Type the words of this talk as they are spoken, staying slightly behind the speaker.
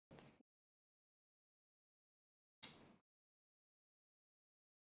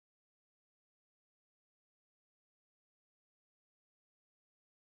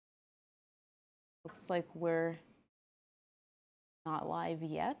Looks like we're not live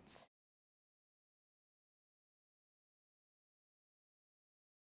yet.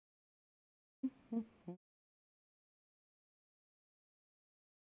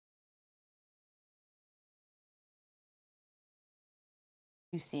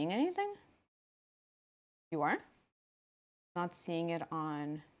 You seeing anything? You are? Not seeing it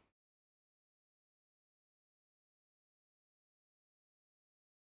on.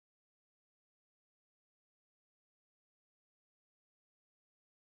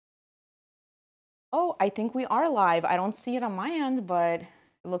 Oh, I think we are live. I don't see it on my end, but it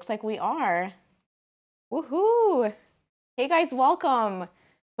looks like we are. Woohoo! Hey guys, welcome.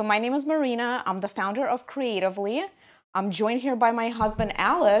 So my name is Marina. I'm the founder of Creatively. I'm joined here by my husband,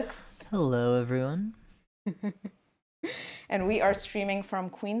 Alex. Hello, everyone. And we are streaming from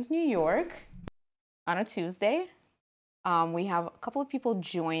Queens, New York on a Tuesday. We have a couple of people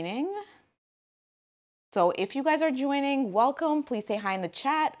joining. So if you guys are joining, welcome. Please say hi in the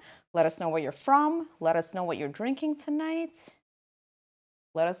chat. Let us know where you're from. Let us know what you're drinking tonight.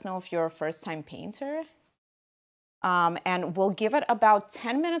 Let us know if you're a first-time painter. And we'll give it about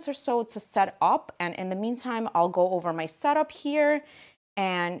 10 minutes or so to set up. And in the meantime, I'll go over my setup here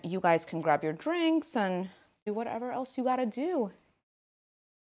and you guys can grab your drinks and do whatever else you gotta do.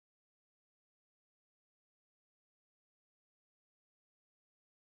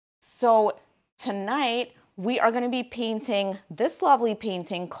 So tonight, we are gonna be painting this lovely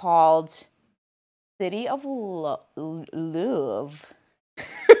painting called City of Louvre.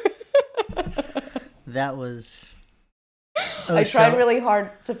 That was... I tried really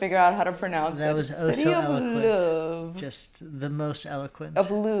hard to figure out how to pronounce it. That was City of eloquent. Louvre. Just the most eloquent.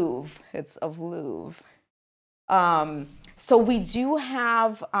 Of Louvre. It's of Louvre. So we do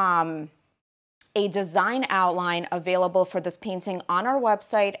have a design outline available for this painting on our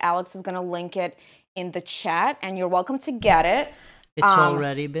website. Alex is going to link it in the chat, and you're welcome to get it. It's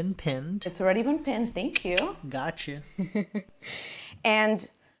already been pinned. It's already been pinned. Thank you. Gotcha. And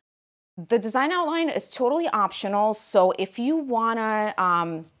the design outline is totally optional. So if you want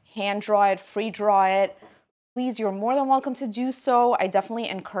to hand draw it, free draw it, please, you're more than welcome to do so. I definitely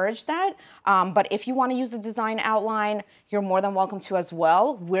encourage that. But if you want to use the design outline, you're more than welcome to as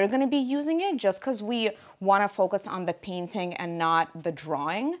well. We're going to be using it just because we want to focus on the painting and not the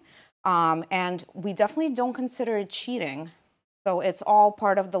drawing. And we definitely don't consider it cheating. So it's all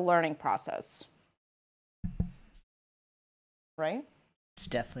part of the learning process. Right? It's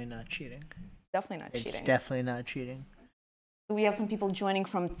definitely not cheating. Definitely not cheating. It's definitely not cheating. We have some people joining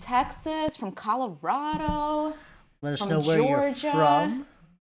from Texas, from Colorado. Let us know where you're from,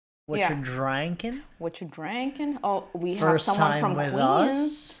 what you're drinking. What you're drinking. Oh, we have someone from Queens.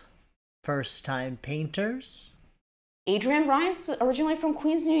 Us. First time painters. Adrian Ryan's originally from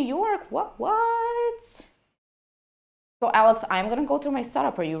Queens, New York. What? So Alex, I'm going to go through my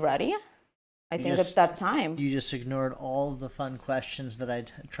setup. Are you ready? I think it's that time. You just ignored all the fun questions that I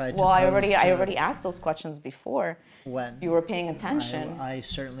tried to pose. Well, I already asked those questions before. When? You were paying attention. I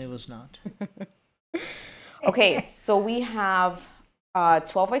certainly was not. Okay, so we have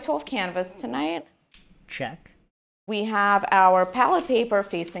 12 by 12 canvas tonight. Check. We have our palette paper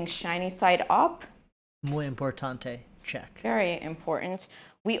facing shiny side up. Muy importante. Check. Very important.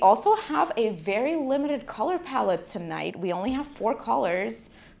 We also have a very limited color palette tonight. We only have 4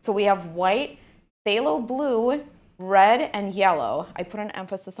 colors. So we have white, phthalo blue, red, and yellow. I put an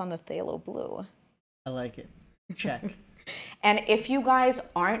emphasis on the phthalo blue. I like it. Check. And if you guys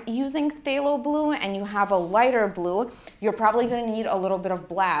aren't using phthalo blue and you have a lighter blue, you're probably going to need a little bit of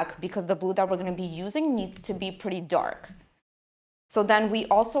black because the blue that we're going to be using needs to be pretty dark. So then we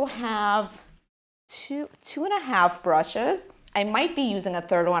also have two and a half brushes. I might be using a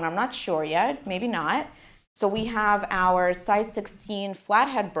third one. I'm not sure yet. Maybe not. So we have our size 16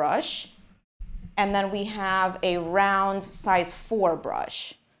 flathead brush, and then we have a round size 4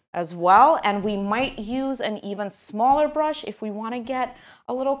 brush as well. And we might use an even smaller brush if we want to get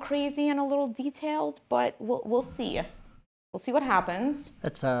a little crazy and a little detailed, but we'll see. We'll see what happens.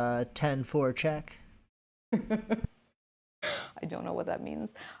 That's a 10-4 check. I don't know what that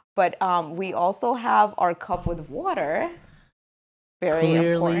means. But we also have our cup with water. Very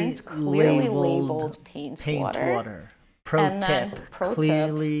important. Clearly labeled paint water. Pro tip.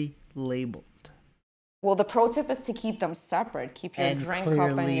 Clearly labeled. Well, the pro tip is to keep them separate. Keep your drink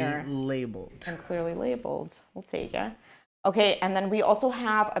cup and your... labeled. And clearly labeled. We'll take it. Okay, and then we also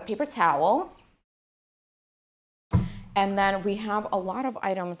have a paper towel. And then we have a lot of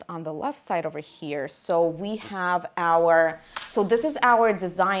items on the left side over here. So we have so this is our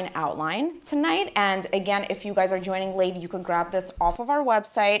design outline tonight. And again, if you guys are joining late, you can grab this off of our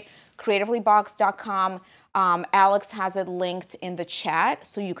website, creativelybox.com. Alex has it linked in the chat,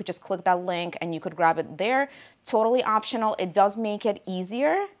 so you could just click that link and you could grab it there. Totally optional. It does make it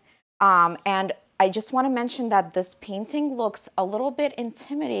easier. And I just want to mention that this painting looks a little bit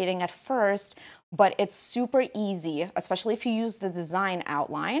intimidating at first, but it's super easy, especially if you use the design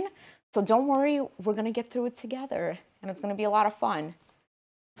outline. So don't worry, we're going to get through it together, and it's going to be a lot of fun.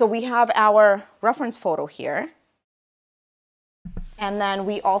 So we have our reference photo here. And then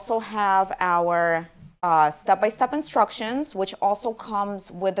we also have our step-by-step instructions, which also comes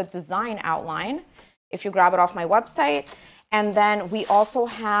with a design outline if you grab it off my website. And then we also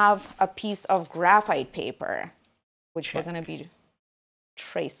have a piece of graphite paper, which we're going to be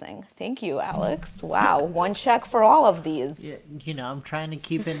tracing. Thank you, Alex. Wow, one check for all of these. Yeah, you know, I'm trying to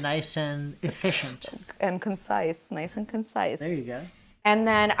keep it nice and efficient. And concise, nice and concise. There you go. And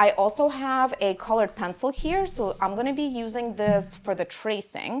then I also have a colored pencil here. So I'm going to be using this for the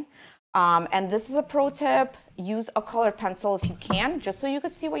tracing. And this is a pro tip. Use a colored pencil if you can, just so you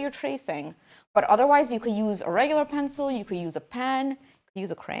can see what you're tracing. But otherwise, you could use a regular pencil. You could use a pen. You could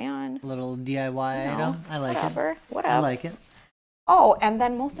use a crayon. A little DIY item. I like it. What else? I like it. Oh, and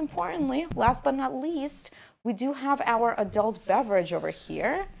then most importantly, last but not least, we do have our adult beverage over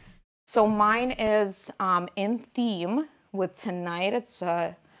here. So mine is in theme with tonight. It's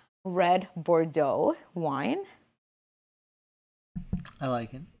a red Bordeaux wine. I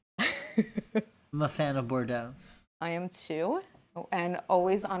like it. I'm a fan of Bordeaux. I am too. And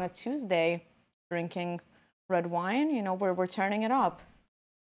always on a Tuesday, drinking red wine, you know, we're turning it up.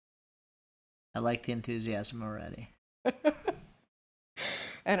 I like the enthusiasm already.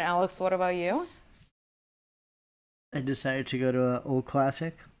 And Alex, what about you? I decided to go to an old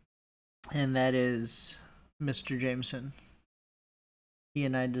classic, and that is Mr. Jameson. He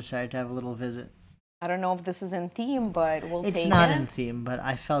and I decided to have a little visit. I don't know if this is in theme, but we'll take it. It's not in theme, but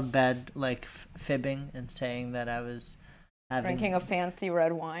I felt bad, like, fibbing and saying that I was having... Drinking a fancy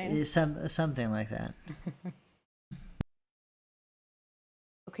red wine. Something like that.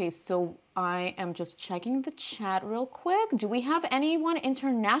 Okay, so I am just checking the chat real quick. Do we have anyone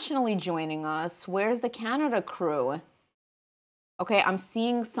internationally joining us? Where's the Canada crew? Okay, I'm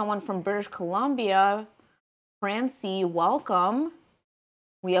seeing someone from British Columbia. Francie, welcome.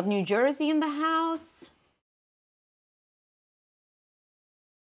 We have New Jersey in the house.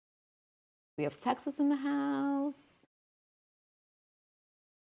 We have Texas in the house.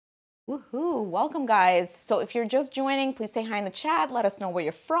 Woohoo, welcome guys. So if you're just joining, please say hi in the chat. Let us know where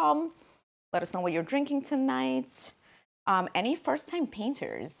you're from. Let us know what you're drinking tonight. Any first-time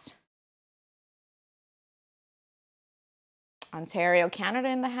painters? Ontario, Canada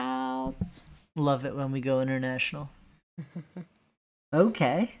in the house. Love it when we go international.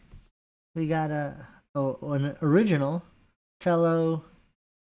 Okay. We got an original fellow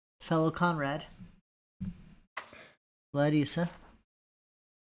Conrad. Larissa.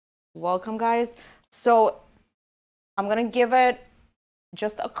 Welcome guys. So I'm gonna give it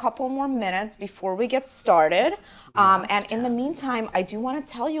just a couple more minutes before we get started. And in the meantime, I do want to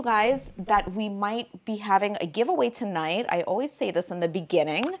tell you guys that we might be having a giveaway tonight. I always say this in the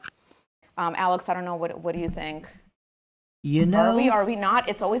beginning. Alex, I don't know, what do you think? You know, are we not?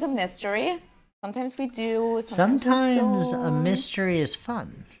 It's always a mystery. Sometimes we do. Sometimes a mystery is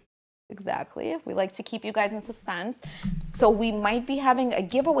fun. Exactly. We like to keep you guys in suspense. So we might be having a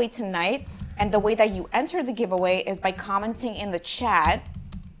giveaway tonight. And the way that you enter the giveaway is by commenting in the chat.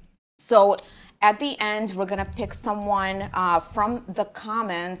 So at the end, we're going to pick someone from the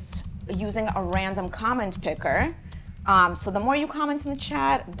comments using a random comment picker. So the more you comment in the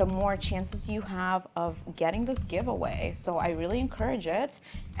chat, the more chances you have of getting this giveaway. So I really encourage it.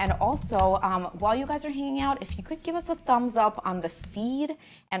 And also, while you guys are hanging out, if you could give us a thumbs up on the feed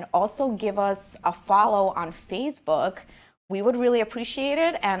and also give us a follow on Facebook, we would really appreciate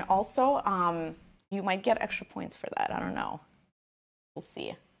it. And also, you might get extra points for that. I don't know. We'll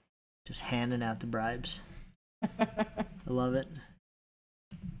see. Just handing out the bribes. I love it.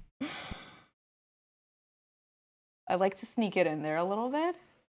 I like to sneak it in there a little bit.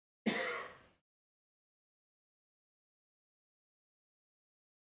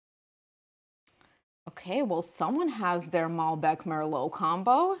 Okay, well, someone has their Malbec Merlot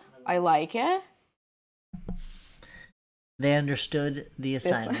combo. I like it. They understood the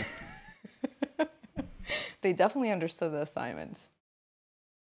assignment. They definitely understood the assignment.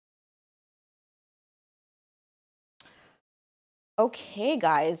 Okay,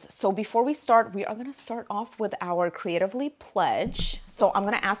 guys, so before we start, we are going to start off with our Creatively Pledge. So I'm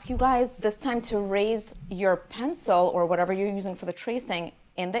going to ask you guys this time to raise your pencil or whatever you're using for the tracing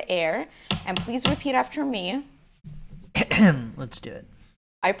in the air. And please repeat after me. Let's do it.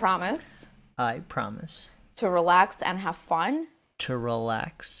 I promise I promise to relax and have fun, to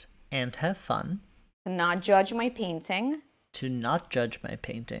relax and have fun, to not judge my painting to not judge my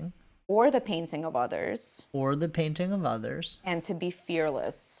painting or the painting of others, or the painting of others, and to be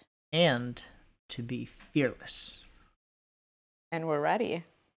fearless. and to be fearless. And we're ready.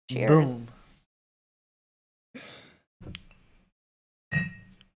 Cheers. Boom.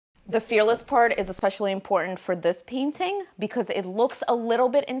 The fearless part is especially important for this painting because it looks a little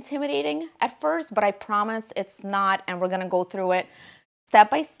bit intimidating at first, but I promise it's not, and we're gonna go through it step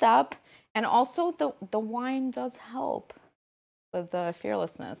by step. And also the wine does help with the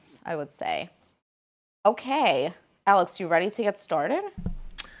fearlessness, I would say. Okay, Alex, you ready to get started?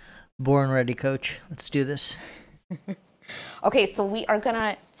 Born ready, coach. Let's do this. Okay, so we are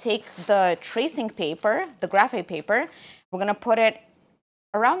gonna take the tracing paper, the graphite paper, we're gonna put it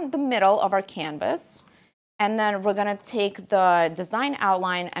around the middle of our canvas, and then we're gonna take the design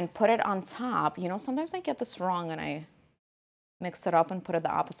outline and put it on top. You know, sometimes I get this wrong and I mix it up and put it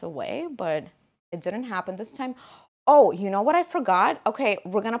the opposite way, but it didn't happen this time. Oh, you know what I forgot? Okay,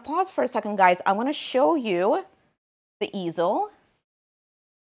 we're gonna pause for a second, guys. I wanna show you the easel.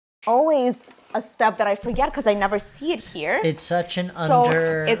 Always a step that I forget because I never see it here. It's such an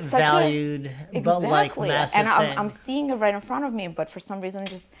undervalued, but like massive and thing. I'm seeing it right in front of me, but for some reason it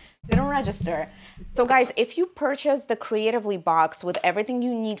just didn't register. So guys, if you purchase the Creatively box with everything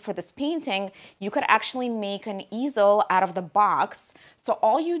you need for this painting, you could actually make an easel out of the box. So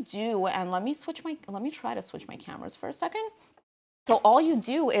all you do, and let me try to switch my cameras for a second. So all you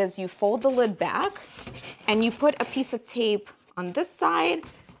do is you fold the lid back and you put a piece of tape on this side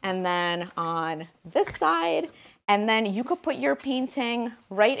and then on this side, and then you could put your painting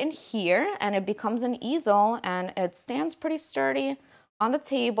right in here and it becomes an easel and it stands pretty sturdy on the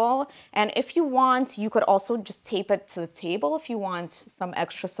table. And if you want, you could also just tape it to the table if you want some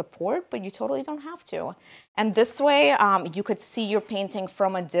extra support, but you totally don't have to. And this way you could see your painting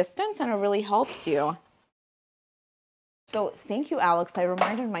from a distance and it really helps you. So thank you, Alex. I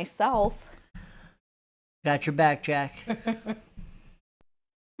reminded myself. Got your back, Jack.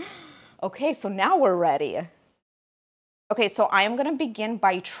 Okay, so now we're ready. Okay, so I am gonna begin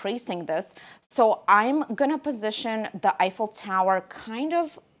by tracing this. So I'm gonna position the Eiffel Tower kind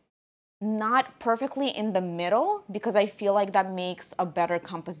of not perfectly in the middle because I feel like that makes a better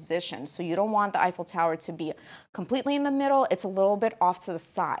composition. So you don't want the Eiffel Tower to be completely in the middle. It's a little bit off to the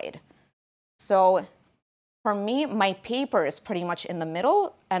side. So for me, my paper is pretty much in the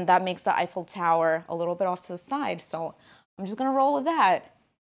middle and that makes the Eiffel Tower a little bit off to the side. So I'm just gonna roll with that.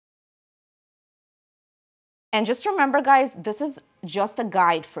 And just remember, guys, this is just a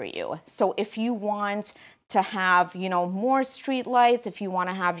guide for you. So if you want to have, you know, more street lights, if you want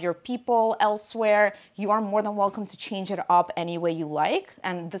to have your people elsewhere, you are more than welcome to change it up any way you like.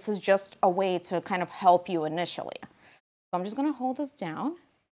 And this is just a way to kind of help you initially. So I'm just going to hold this down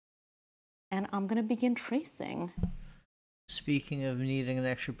and I'm going to begin tracing. Speaking of needing an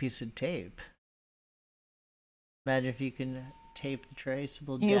extra piece of tape, imagine if you can tape the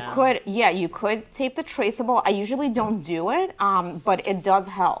traceable down. You could tape the traceable. I usually don't do it, but it does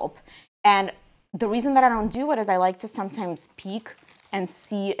help. And the reason that I don't do it is I like to sometimes peek and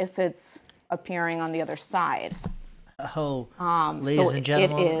see if it's appearing on the other side. Oh, ladies and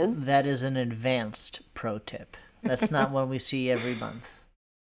gentlemen, it is. That is an advanced pro tip. That's not one we see every month.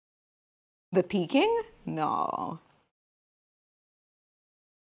 The peeking? No.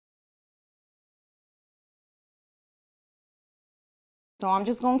 So I'm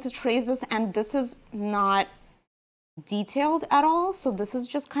just going to trace this, and this is not detailed at all. So this is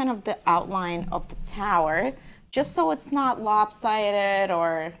just kind of the outline of the tower, just so it's not lopsided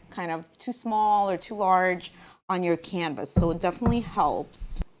or kind of too small or too large on your canvas. So it definitely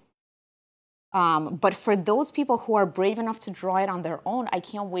helps. But for those people who are brave enough to draw it on their own, I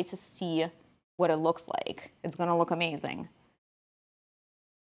can't wait to see what it looks like. It's gonna look amazing.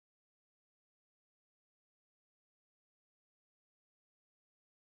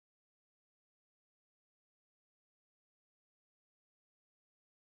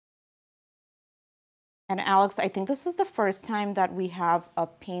 And Alex, I think this is the first time that we have a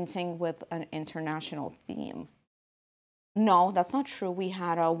painting with an international theme. No, that's not true. We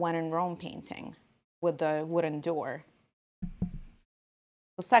had a When in Rome painting with the wooden door.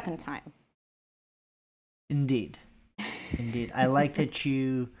 The second time. Indeed. Indeed. I like that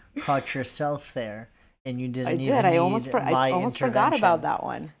you caught yourself there and you didn't even need I almost forgot about that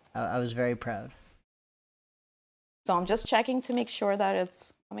one. I was very proud. So I'm just checking to make sure that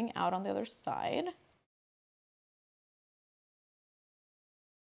it's coming out on the other side.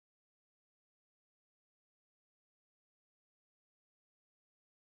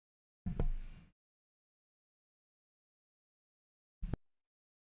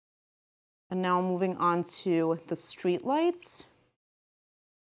 And now moving on to the street lights.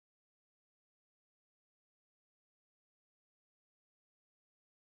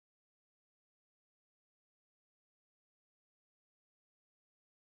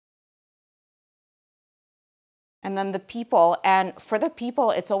 And then the people, and for the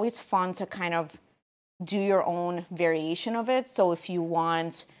people, it's always fun to kind of do your own variation of it. So if you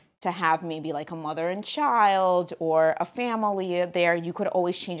want to have maybe like a mother and child or a family there, you could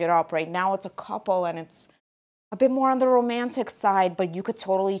always change it up. Right now it's a couple and it's a bit more on the romantic side, but you could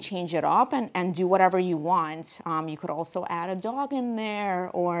totally change it up and do whatever you want. You could also add a dog in there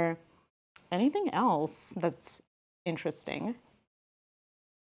or anything else that's interesting.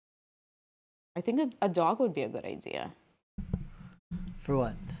 I think a dog would be a good idea. For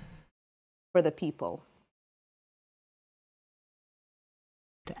what? For the people.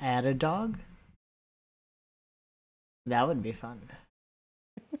 To add a dog? That would be fun.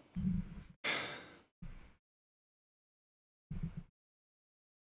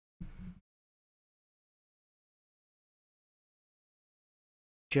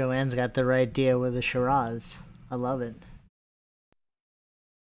 Joanne's got the right idea with the Shiraz. I love it.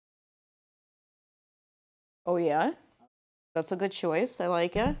 Oh yeah? That's a good choice. I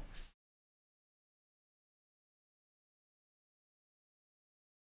like it.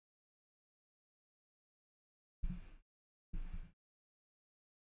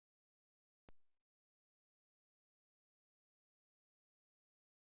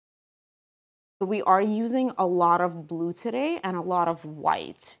 So we are using a lot of blue today and a lot of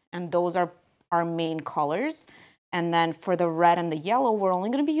white, and those are our main colors. And then for the red and the yellow, we're only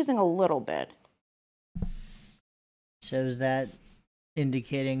going to be using a little bit. So is that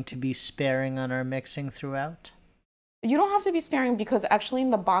indicating to be sparing on our mixing throughout? You don't have to be sparing because actually in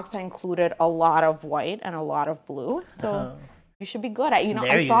the box I included a lot of white and a lot of blue. So you should be good at,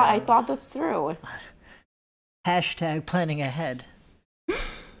 I thought this through. Hashtag planning ahead.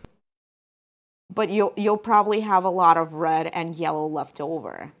 But you'll probably have a lot of red and yellow left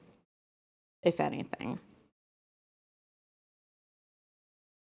over, if anything.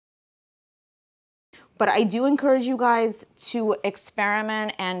 But I do encourage you guys to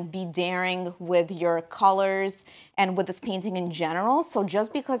experiment and be daring with your colors and with this painting in general. So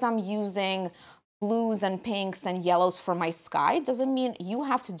just because I'm using blues and pinks and yellows for my sky doesn't mean you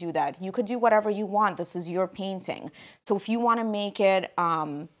have to do that. You could do whatever you want. This is your painting. So if you want to make it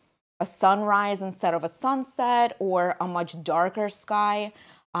a sunrise instead of a sunset or a much darker sky,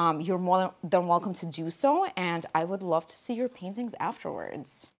 you're more than welcome to do so. And I would love to see your paintings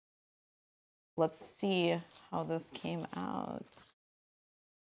afterwards. Let's see how this came out.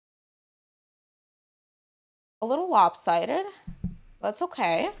 A little lopsided. That's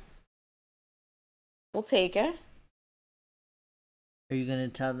okay. We'll take it. Are you going to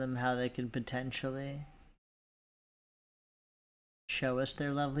tell them how they can potentially show us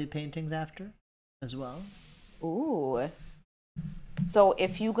their lovely paintings after as well? Ooh. So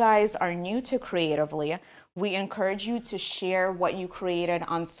if you guys are new to Creatively, we encourage you to share what you created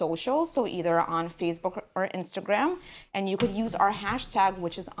on social, so either on Facebook or Instagram, and you could use our hashtag,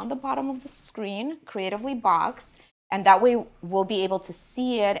 which is on the bottom of the screen, Creatively Box, and that way we'll be able to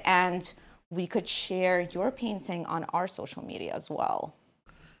see it and we could share your painting on our social media as well.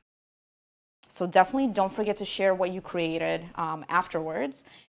 So definitely don't forget to share what you created afterwards.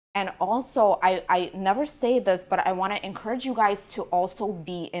 And also, I never say this, but I want to encourage you guys to also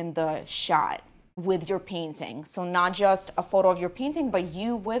be in the shot with your painting. So not just a photo of your painting, but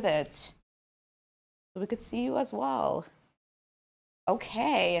you with it. So we could see you as well.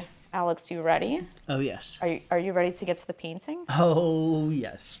 Okay, Alex, you ready? Oh, yes. Are you ready to get to the painting? Oh,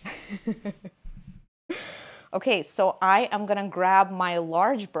 yes. Okay, so I am going to grab my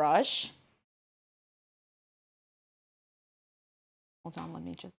large brush. Hold on, let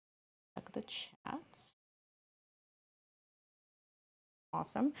me just check the chat.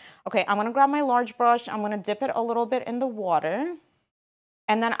 Awesome. Okay, I'm gonna grab my large brush. I'm gonna dip it a little bit in the water.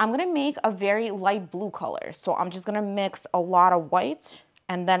 And then I'm gonna make a very light blue color. So I'm just gonna mix a lot of white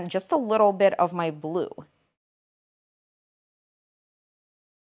and then just a little bit of my blue.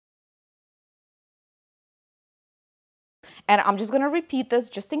 And I'm just gonna repeat this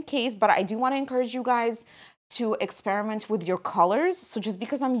just in case, but I do wanna encourage you guys to experiment with your colors. So just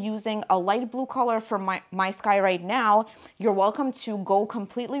because I'm using a light blue color for my sky right now, you're welcome to go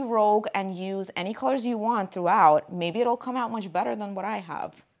completely rogue and use any colors you want throughout. Maybe it'll come out much better than what I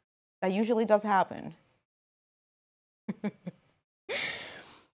have. That usually does happen.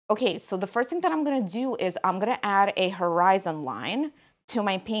 Okay, so the first thing that I'm gonna do is I'm gonna add a horizon line to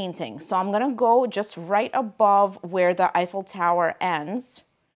my painting. So I'm gonna go just right above where the Eiffel Tower ends.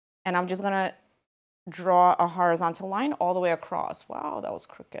 And I'm just gonna draw a horizontal line all the way across. Wow, that was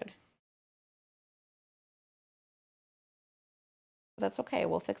crooked. That's okay,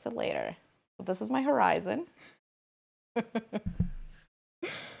 we'll fix it later. So this is my horizon.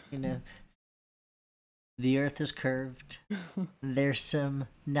 You know, the earth is curved. There's some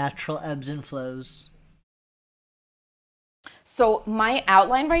natural ebbs and flows. So my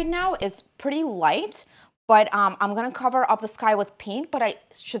outline right now is pretty light, but I'm gonna cover up the sky with paint, but I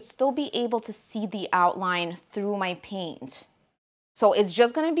should still be able to see the outline through my paint. So it's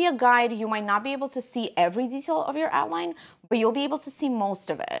just gonna be a guide. You might not be able to see every detail of your outline, but you'll be able to see most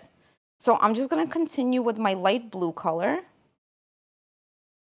of it. So I'm just gonna continue with my light blue color.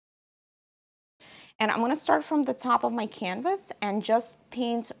 And I'm gonna start from the top of my canvas and just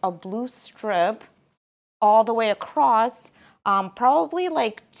paint a blue strip all the way across, probably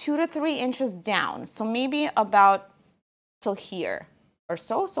like 2 to 3 inches down. So maybe about till here or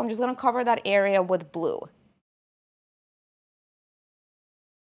so. So I'm just gonna cover that area with blue.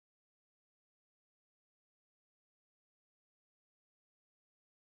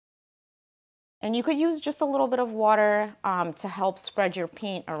 And you could use just a little bit of water to help spread your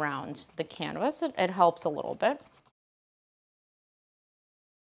paint around the canvas. It helps a little bit.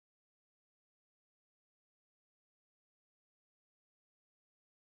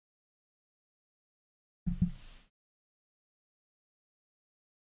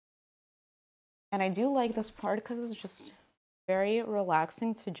 And I do like this part because it's just very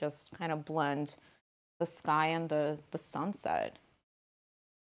relaxing to just kind of blend the sky and the sunset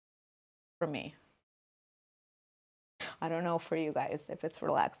for me. I don't know for you guys if it's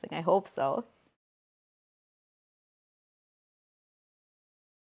relaxing. I hope so.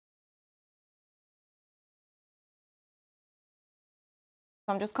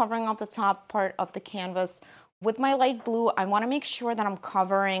 So I'm just covering up the top part of the canvas with my light blue. I want to make sure that I'm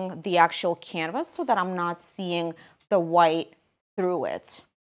covering the actual canvas so that I'm not seeing the white through it.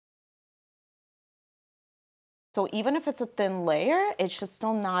 So even if it's a thin layer, it should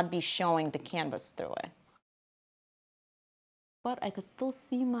still not be showing the canvas through it. But I could still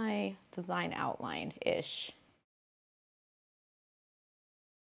see my design outline-ish.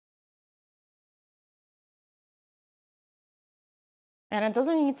 And it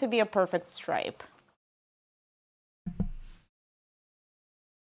doesn't need to be a perfect stripe.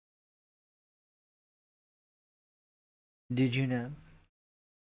 Did you know?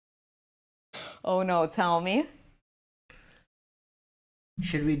 Oh no, tell me.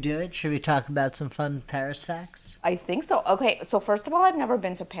 Should we do it? Should we talk about some fun Paris facts? I think so. Okay, so first of all, I've never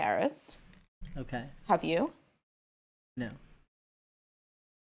been to Paris. Okay. Have you? No.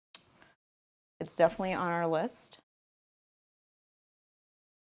 It's definitely on our list.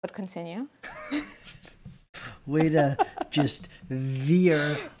 But continue. Way to just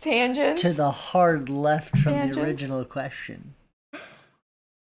veer Tangent. to the hard left from Tangent. the original question.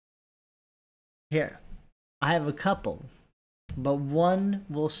 Here, I have a couple, but one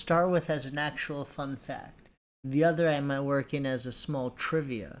we'll start with as an actual fun fact. The other I might work in as a small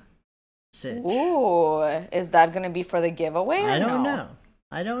trivia sitch. Ooh, is that going to be for the giveaway or I don't no? know.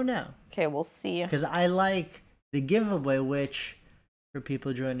 I don't know. Okay, we'll see. Because I like the giveaway, which for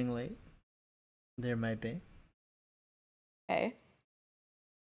people joining late, there might be. Okay.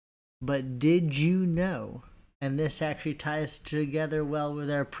 But did you know, and this actually ties together well with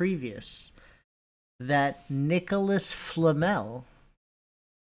our previous, that Nicholas Flamel,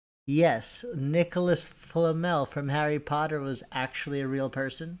 yes, Nicholas Flamel from Harry Potter was actually a real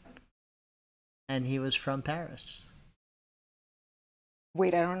person, and he was from Paris.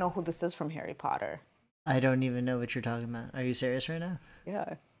 Wait, I don't know who this is from Harry Potter. I don't even know what you're talking about. Are you serious right now?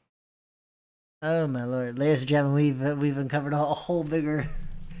 Yeah. Oh my lord, ladies and gentlemen, we've uncovered a whole bigger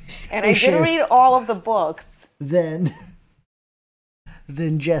And I did read all of the books. than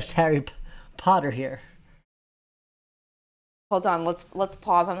just Harry Potter here. Hold on, let's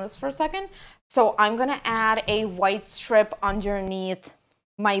pause on this for a second. So I'm gonna add a white strip underneath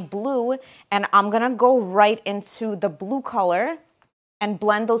my blue, and I'm gonna go right into the blue color and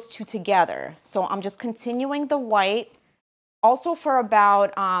blend those two together. So I'm just continuing the white, also for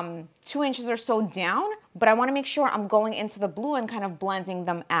about 2 inches or so down, but I wanna make sure I'm going into the blue and kind of blending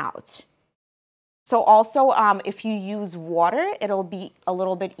them out. So also, if you use water, it'll be a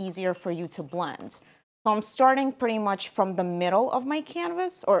little bit easier for you to blend. So I'm starting pretty much from the middle of my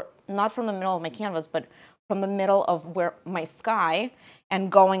canvas, or not from the middle of my canvas, but from the middle of where my sky,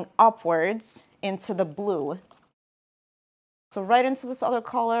 and going upwards into the blue. So right into this other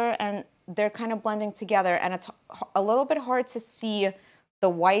color, and they're kind of blending together, and it's a little bit hard to see the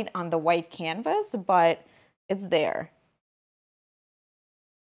white on the white canvas, but it's there.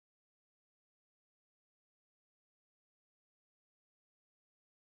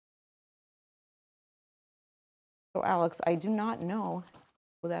 So Alex, I do not know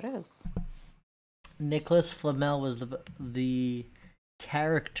who that is. Nicholas Flamel was the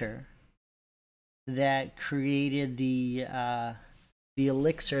character that created the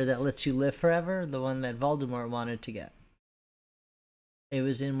elixir that lets you live forever, the one that Voldemort wanted to get. It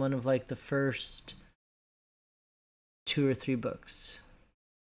was in one of like the first 2 or 3 books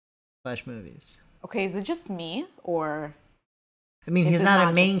 / movies. Okay, is it just me or? I mean, he's not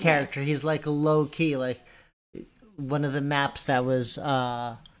a main character. He's like a low key, like one of the maps that was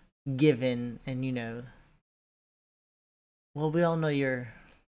given, and you know. Well, we all know your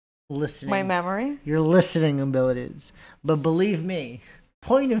listening. My memory? Your listening abilities. But believe me,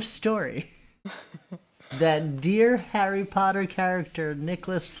 point of story. That dear Harry Potter character,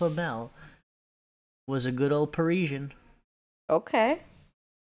 Nicholas Flamel, was a good old Parisian. Okay.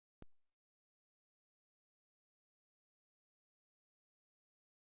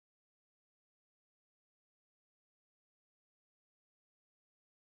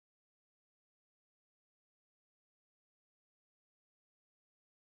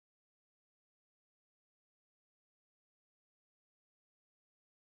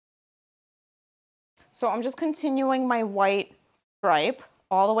 So I'm just continuing my white stripe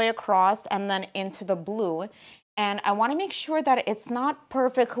all the way across and then into the blue. And I want to make sure that it's not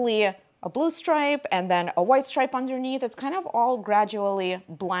perfectly a blue stripe and then a white stripe underneath. It's kind of all gradually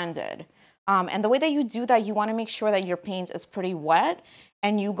blended. And the way that you do that, you want to make sure that your paint is pretty wet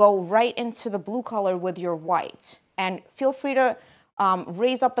and you go right into the blue color with your white. And feel free to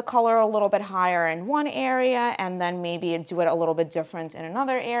raise up the color a little bit higher in one area and then maybe do it a little bit different in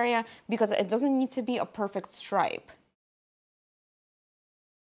another area because it doesn't need to be a perfect stripe.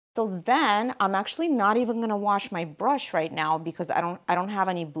 So then I'm actually not even going to wash my brush right now because I don't have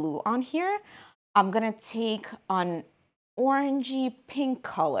any blue on here. I'm going to take an orangey pink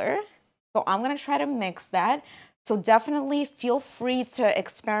color. So I'm going to try to mix that. So definitely feel free to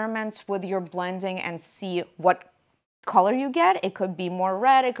experiment with your blending and see what color you get. It could be more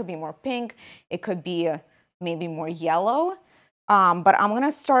red, it could be more pink, it could be maybe more yellow. But I'm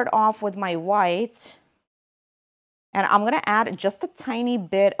gonna start off with my white and I'm gonna add just a tiny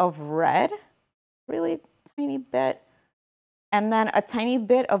bit of red, really tiny bit, and then a tiny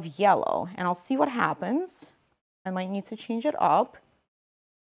bit of yellow, and I'll see what happens. I might need to change it up.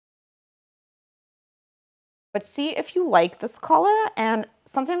 But see if you like this color, and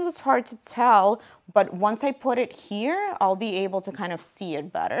sometimes it's hard to tell, but once I put it here, I'll be able to kind of see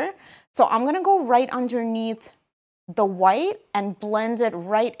it better. So I'm gonna go right underneath the white and blend it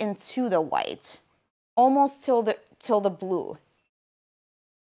right into the white, almost till the blue.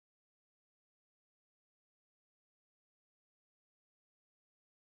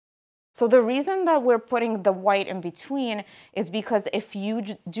 So the reason that we're putting the white in between is because if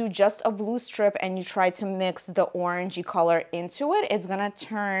you do just a blue strip and you try to mix the orangey color into it, it's gonna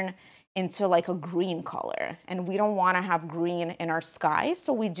turn into like a green color. And we don't wanna have green in our sky,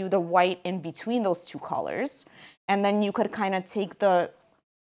 so we do the white in between those two colors. And then you could kind of take the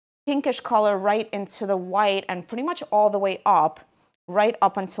pinkish color right into the white and pretty much all the way up, right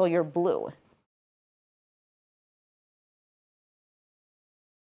up until you're blue.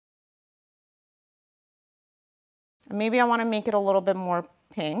 Maybe I want to make it a little bit more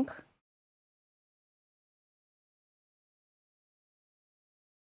pink.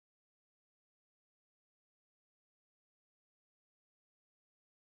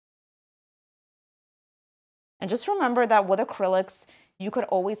 And just remember that with acrylics, you could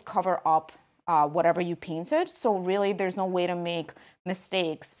always cover up whatever you painted. So really, there's no way to make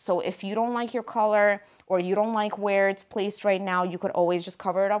mistakes. So if you don't like your color or you don't like where it's placed right now, you could always just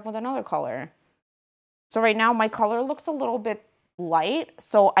cover it up with another color. So right now my color looks a little bit light,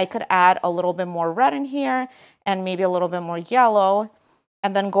 so I could add a little bit more red in here and maybe a little bit more yellow,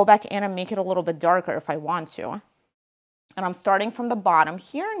 and then go back in and make it a little bit darker if I want to. And I'm starting from the bottom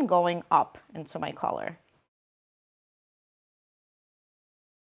here and going up into my color.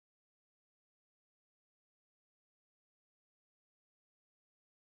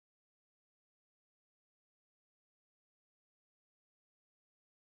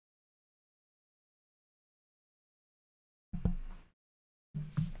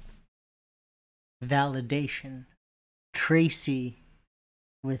 Validation. Tracy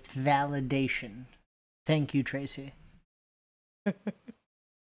with validation. Thank you, Tracy.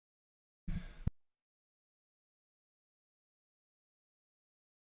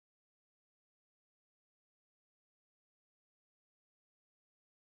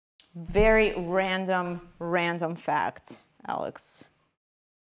 Very random fact, Alex.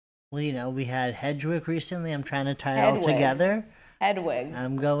 Well, you know, we had Hedwig recently. I'm trying to tie it all together. Hedwig.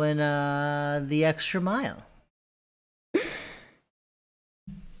 I'm going the extra mile.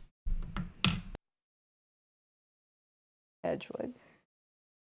 Edgewood.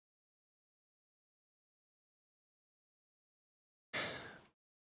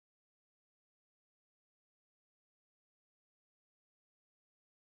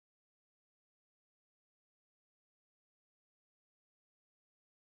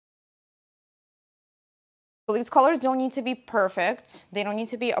 So these colors don't need to be perfect. They don't need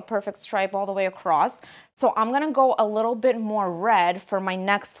to be a perfect stripe all the way across. So I'm gonna go a little bit more red for my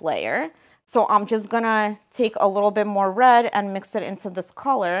next layer. So I'm just gonna take a little bit more red and mix it into this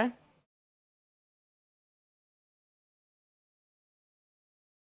color.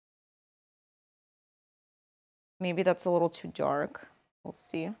 Maybe that's a little too dark. We'll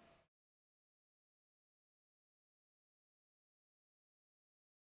see.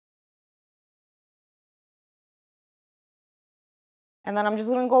 And then I'm just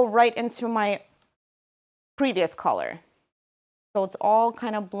gonna go right into my previous color. So it's all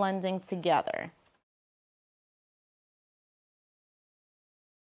kind of blending together.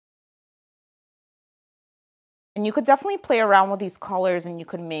 And you could definitely play around with these colors and you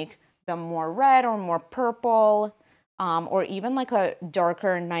could make them more red or more purple, or even like a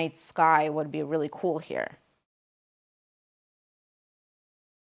darker night sky would be really cool here.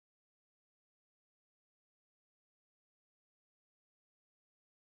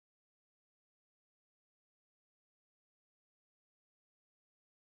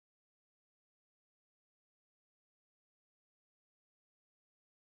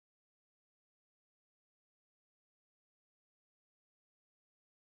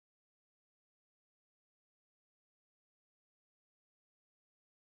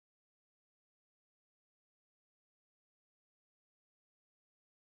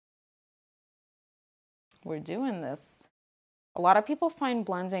 We're doing this. A lot of people find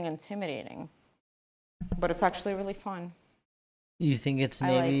blending intimidating, but it's actually really fun. You think it's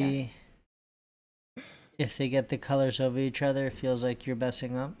maybe if they get the colors over each other, it feels like you're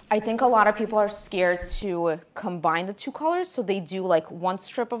messing up? I think a lot of people are scared to combine the two colors, so they do like one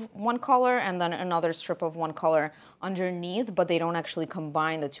strip of one color and then another strip of one color underneath, but they don't actually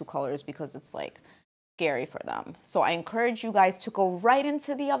combine the two colors because it's like scary for them. So I encourage you guys to go right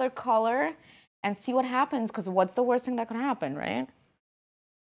into the other color and see what happens, because what's the worst thing that can happen, right?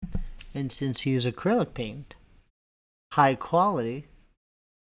 And since you use acrylic paint, high quality,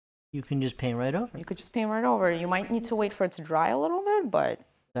 you can just paint right over. You could just paint right over. You might need to wait for it to dry a little bit, but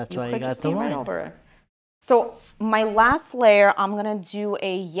that's why you got the line line. Over. So my last layer, I'm gonna do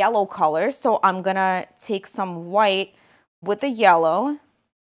a yellow color. So I'm gonna take some white with the yellow,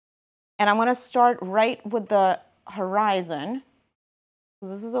 and I'm gonna start right with the horizon. So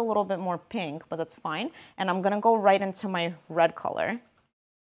this is a little bit more pink, but that's fine. And I'm gonna go right into my red color.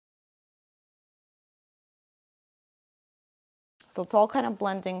 So it's all kind of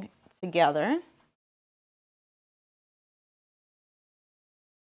blending together.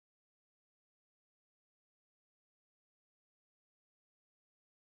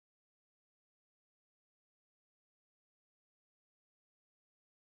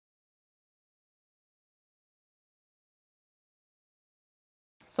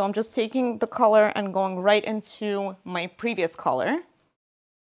 So I'm just taking the color and going right into my previous color.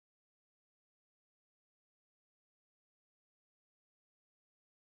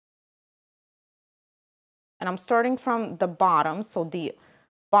 And I'm starting from the bottom, so the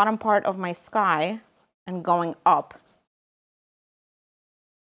bottom part of my sky, and going up.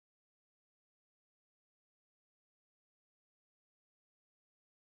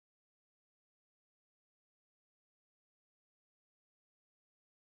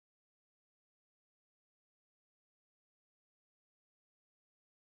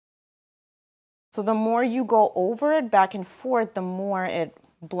 So the more you go over it back and forth, the more it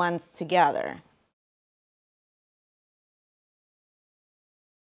blends together.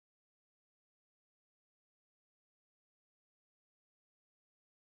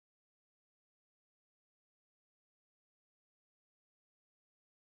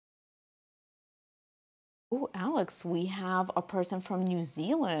 Oh, Alex, we have a person from New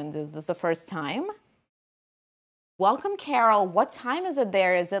Zealand. Is this the first time? Welcome, Carol. What time is it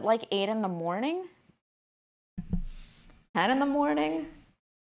there? Is it like 8 in the morning? 10 in the morning?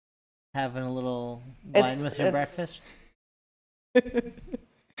 Having a little wine with your breakfast?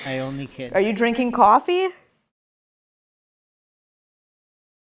 I only kid. Are you drinking coffee?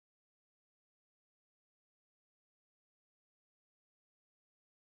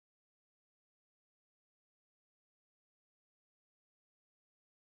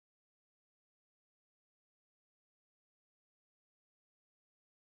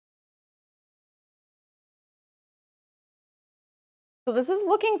 So this is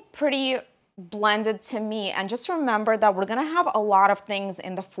looking pretty blended to me. And just remember that we're gonna have a lot of things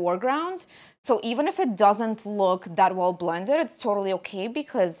in the foreground. So even if it doesn't look that well blended, it's totally okay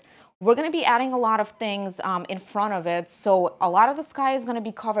because we're gonna be adding a lot of things in front of it. So a lot of the sky is gonna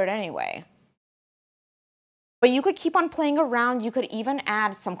be covered anyway. But you could keep on playing around. You could even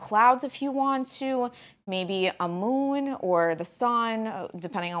add some clouds if you want to, maybe a moon or the sun,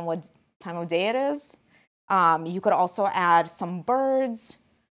 depending on what time of day it is. You could also add some birds.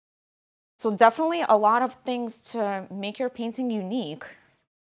 So definitely a lot of things to make your painting unique.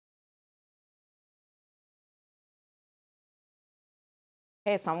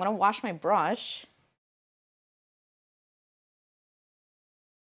 Okay, so I'm gonna wash my brush.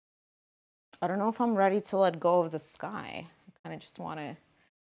 I don't know if I'm ready to let go of the sky. I kind of just want to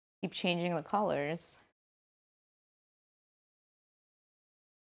keep changing the colors.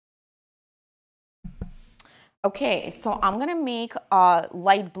 Okay, so I'm gonna make a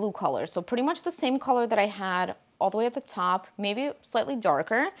light blue color. So pretty much the same color that I had all the way at the top, maybe slightly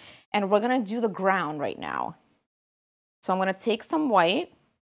darker. And we're gonna do the ground right now. So I'm gonna take some white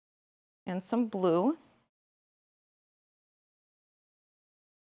and some blue.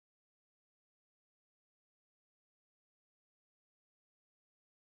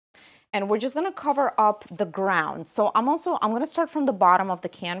 And we're just gonna cover up the ground. So I'm gonna start from the bottom of the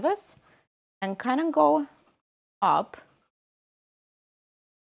canvas and kind of go up.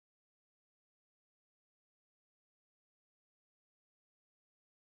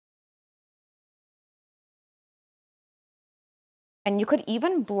 And you could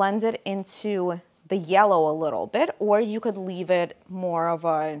even blend it into the yellow a little bit, or you could leave it more of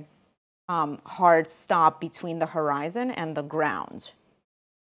a hard stop between the horizon and the ground.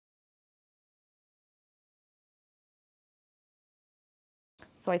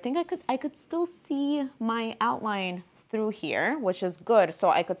 So I think I could still see my outline through here, which is good. So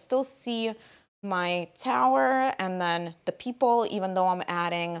I could still see my tower and then the people, even though I'm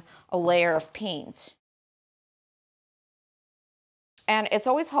adding a layer of paint. And it's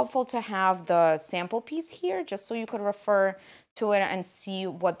always helpful to have the sample piece here just so you could refer to it and see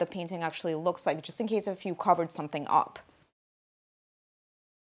what the painting actually looks like, just in case if you covered something up.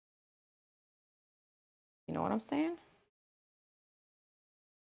 You know what I'm saying?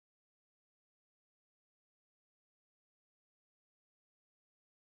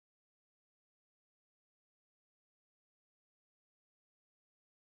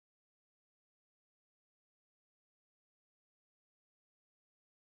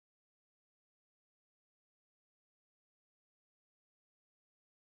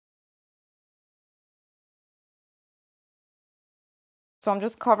 So I'm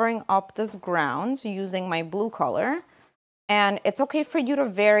just covering up this ground using my blue color. And it's okay for you to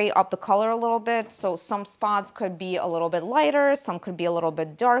vary up the color a little bit. So some spots could be a little bit lighter, some could be a little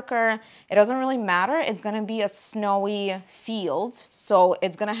bit darker. It doesn't really matter. It's gonna be a snowy field, so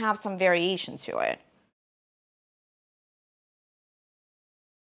it's gonna have some variation to it.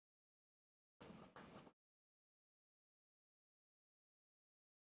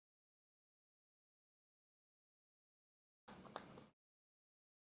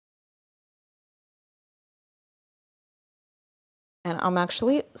 And I'm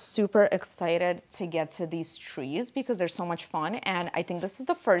actually super excited to get to these trees because they're so much fun. And I think this is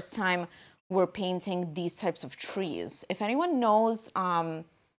the first time we're painting these types of trees. If anyone knows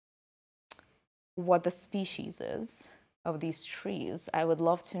what the species is of these trees, I would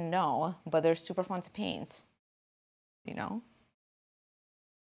love to know, but they're super fun to paint, you know?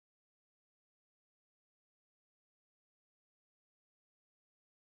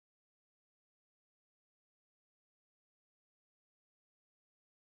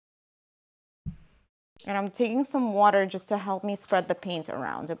 And I'm taking some water just to help me spread the paint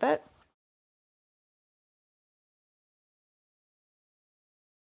around a bit.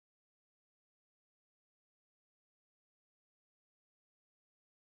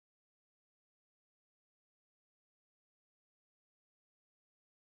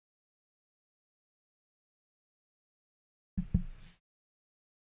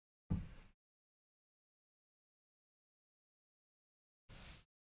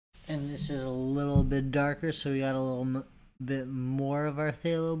 And this is a little bit darker, so we got a little bit more of our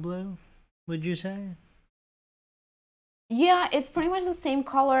phthalo blue, would you say? Yeah, it's pretty much the same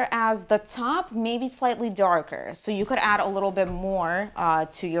color as the top, maybe slightly darker. So you could add a little bit more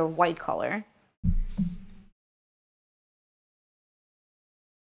to your white color.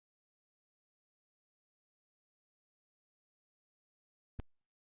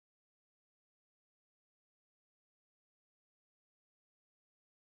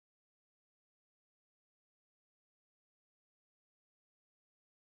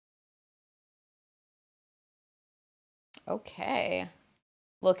 Okay.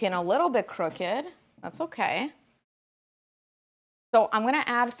 Looking a little bit crooked. That's okay. So I'm gonna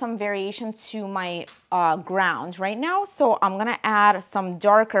add some variation to my ground right now. So I'm gonna add some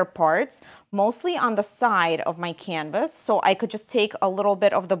darker parts, mostly on the side of my canvas. So I could just take a little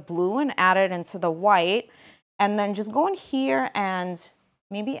bit of the blue and add it into the white, and then just go in here and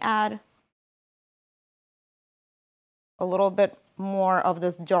maybe add a little bit more of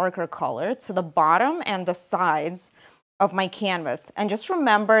this darker color to the bottom and the sides of my canvas. And just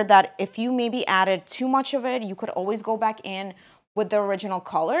remember that if you maybe added too much of it, you could always go back in with the original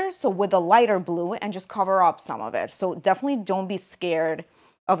color, so with the lighter blue, and just cover up some of it. So definitely don't be scared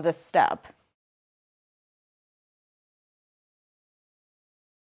of this step.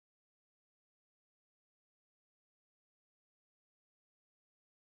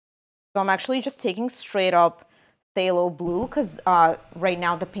 So I'm actually just taking straight up phthalo blue because right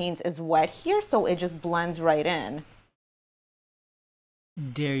now the paint is wet here, so it just blends right in.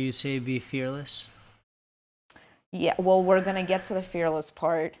 Dare you say be fearless? Yeah, well, we're gonna get to the fearless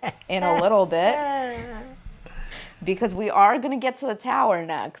part in a little bit because we are gonna get to the tower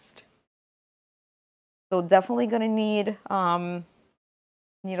next. So definitely gonna need a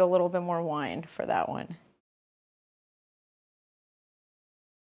little bit more wine for that one.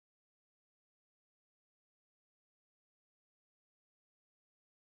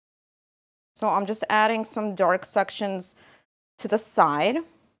 So I'm just adding some dark sections to the side.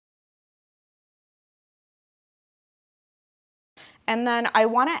 And then I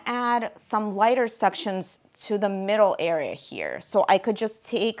want to add some lighter sections to the middle area here. So I could just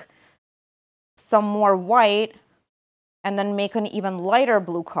take some more white and then make an even lighter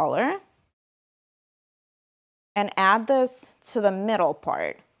blue color and add this to the middle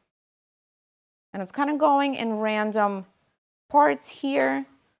part. And it's kind of going in random parts here.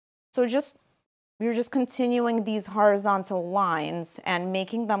 So we're just continuing these horizontal lines and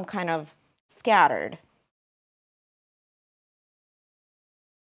making them kind of scattered.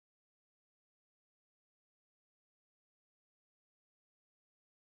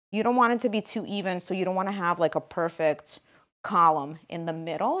 You don't want it to be too even, so you don't want to have like a perfect column in the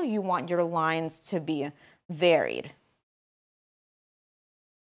middle. You want your lines to be varied.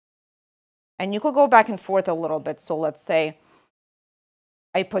 And you could go back and forth a little bit. So let's say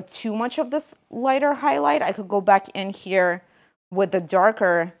I put too much of this lighter highlight. I could go back in here with the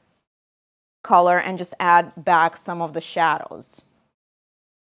darker color and just add back some of the shadows.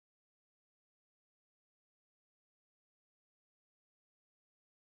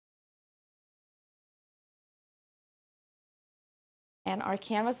 And our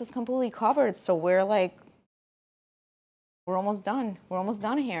canvas is completely covered, so we're almost done. We're almost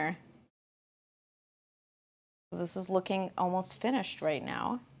done here. So this is looking almost finished right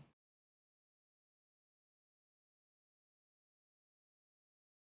now.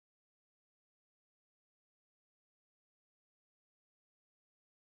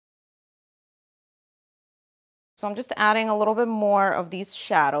 So I'm just adding a little bit more of these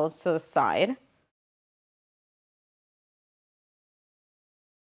shadows to the side.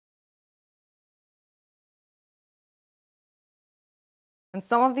 And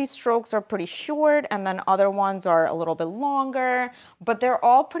some of these strokes are pretty short, and then other ones are a little bit longer, but they're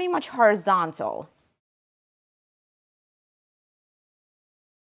all pretty much horizontal.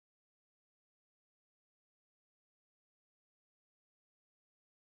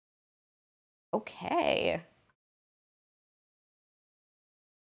 Okay.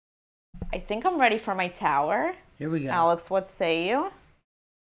 I think I'm ready for my tower. Here we go. Alex, what say you?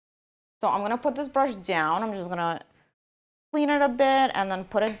 So I'm gonna put this brush down. I'm just gonna clean it a bit and then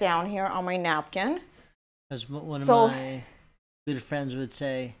put it down here on my napkin. As one of my good friends would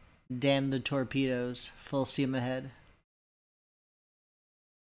say, damn the torpedoes, full steam ahead.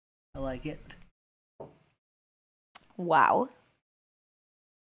 I like it. Wow.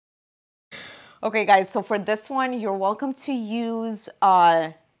 Okay, guys, so for this one, you're welcome to use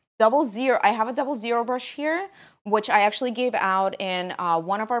 00. I have a 00 brush here, which I actually gave out in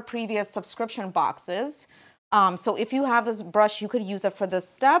one of our previous subscription boxes. So if you have this brush, you could use it for this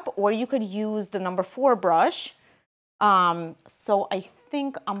step, or you could use the number 4 brush. So I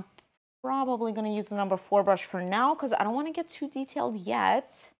think I'm probably going to use the number 4 brush for now because I don't want to get too detailed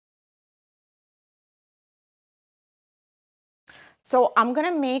yet. So I'm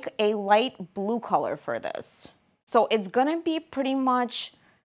going to make a light blue color for this. So it's going to be pretty much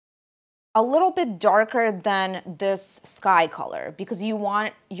a little bit darker than this sky color because you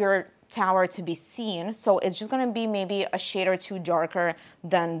want your tower to be seen. So it's just going to be maybe a shade or two darker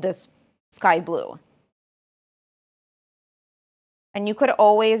than this sky blue. And you could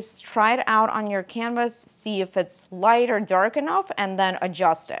always try it out on your canvas, see if it's light or dark enough, and then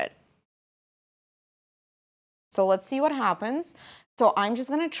adjust it. So let's see what happens. So I'm just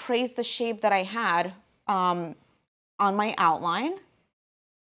gonna trace the shape that I had on my outline.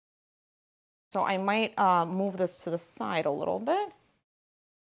 So I might move this to the side a little bit.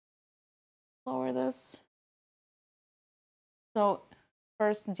 Lower this. So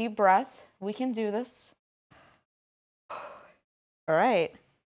first, deep breath. We can do this. All right.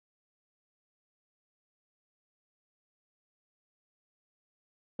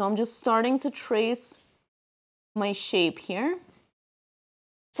 So I'm just starting to trace my shape here.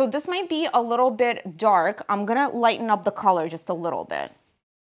 So this might be a little bit dark. I'm gonna lighten up the color just a little bit.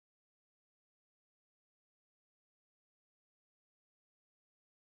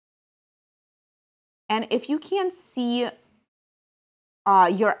 And if you can't see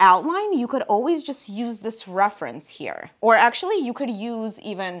your outline, you could always just use this reference here. Or actually, you could use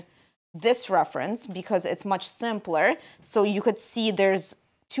even this reference because it's much simpler. So you could see there's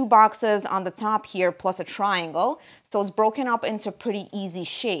two boxes on the top here plus a triangle. So it's broken up into pretty easy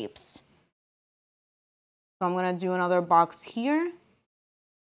shapes. So I'm gonna do another box here.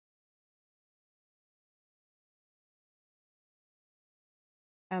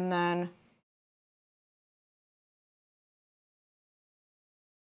 And then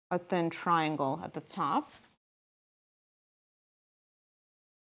a thin triangle at the top.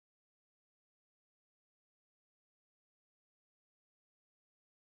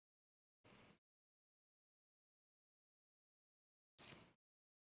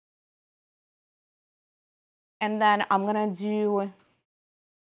 And then I'm gonna do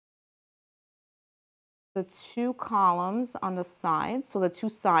the two columns on the sides, so the two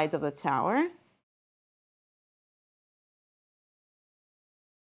sides of the tower.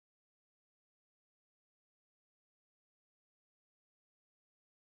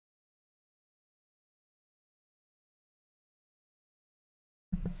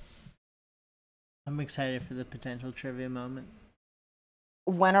 I'm excited for the potential trivia moment.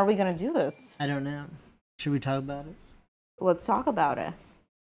 When are we gonna do this? I don't know. Should we talk about it? Let's talk about it.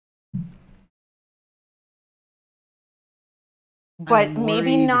 But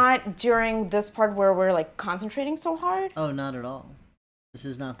maybe not during this part where we're like concentrating so hard. Oh, not at all. This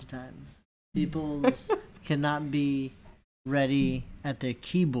is not the time. People cannot be ready at their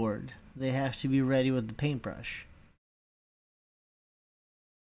keyboard. They have to be ready with the paintbrush.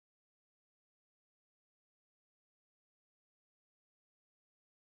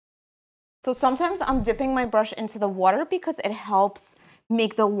 So sometimes I'm dipping my brush into the water because it helps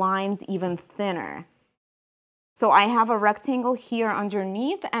make the lines even thinner. So I have a rectangle here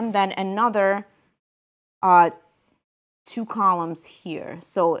underneath and then another two columns here.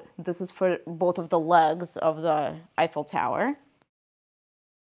 So this is for both of the legs of the Eiffel Tower.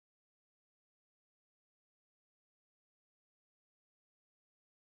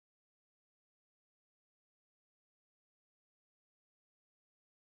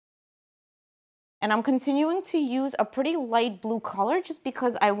 And I'm continuing to use a pretty light blue color just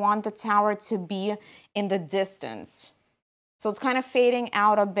because I want the tower to be in the distance. So it's kind of fading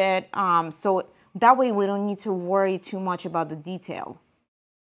out a bit. So that way we don't need to worry too much about the detail.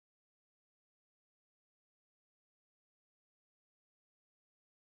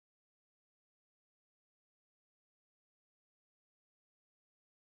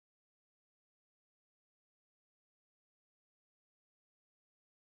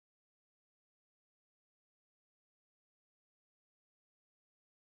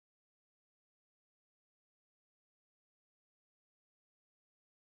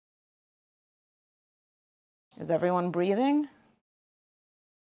 Is everyone breathing?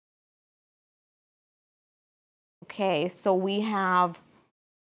 Okay, so we have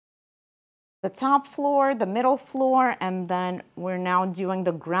the top floor, the middle floor, and then we're now doing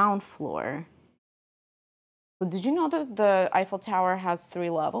the ground floor. So did you know that the Eiffel Tower has 3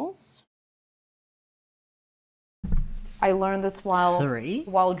 levels? I learned this while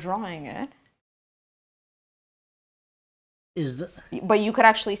drawing it. But you could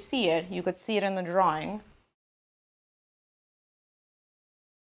actually see it. You could see it in the drawing.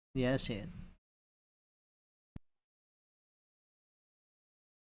 Yeah, I see it.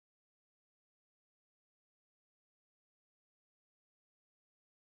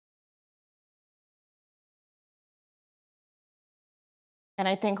 And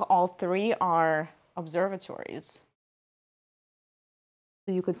I think all 3 are observatories.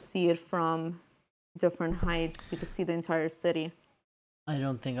 So you could see it from different heights. You could see the entire city. I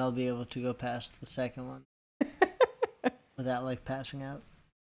don't think I'll be able to go past the second one without like passing out.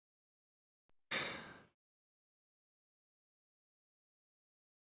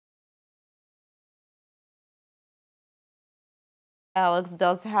 Alex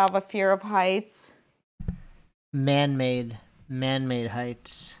does have a fear of heights. Man-made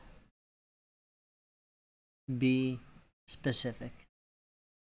heights. Be specific.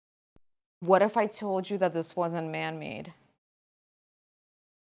 What if I told you that this wasn't man-made?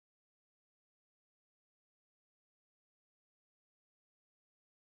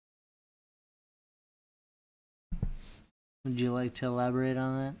 Would you like to elaborate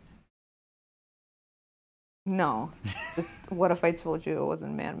on that? No. Just what if I told you it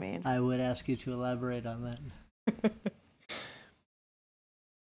wasn't man-made? I would ask you to elaborate on that.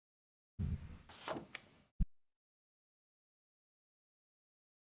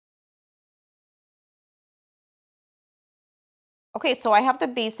 Okay, so I have the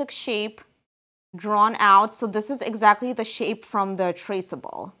basic shape drawn out. So this is exactly the shape from the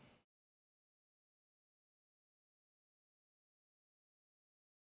traceable.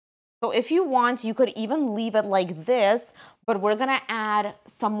 So if you want, you could even leave it like this, but we're gonna add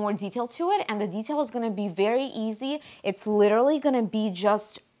some more detail to it, and the detail is gonna be very easy. It's literally gonna be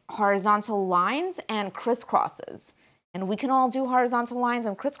just horizontal lines and crisscrosses. And we can all do horizontal lines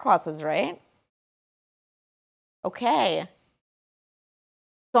and crisscrosses, right? Okay.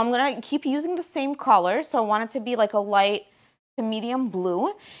 So I'm gonna keep using the same color. So I want it to be like a light to medium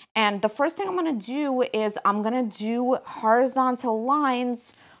blue. And the first thing I'm gonna do is I'm gonna do horizontal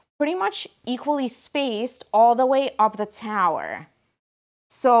lines pretty much equally spaced all the way up the tower.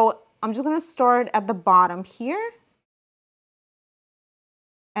 So I'm just gonna start at the bottom here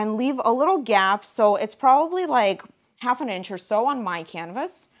and leave a little gap. So it's probably like 1/2 inch or so on my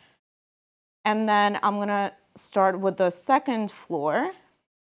canvas. And then I'm gonna start with the second floor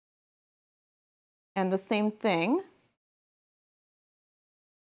and the same thing.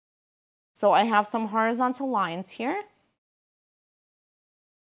 So I have some horizontal lines here.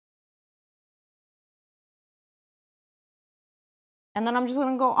 And then I'm just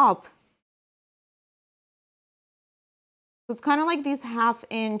gonna go up. So it's kind of like these 1/2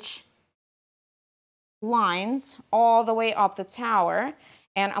 inch lines all the way up the tower.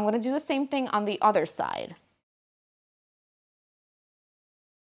 And I'm gonna do the same thing on the other side.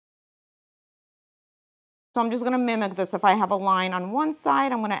 So I'm just gonna mimic this. If I have a line on one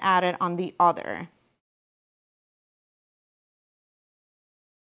side, I'm gonna add it on the other.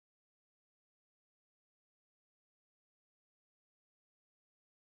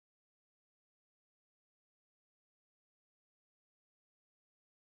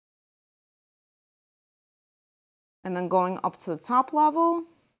 And then going up to the top level.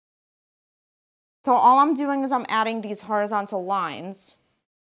 So all I'm doing is I'm adding these horizontal lines.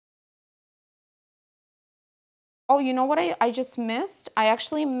 Oh, you know what I just missed? I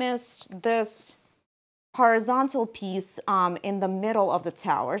actually missed this horizontal piece in the middle of the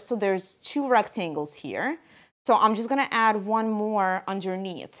tower. So there's 2 rectangles here. So I'm just gonna add one more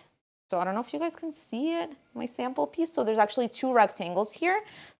underneath. So I don't know if you guys can see it, my sample piece. So there's actually 2 rectangles here.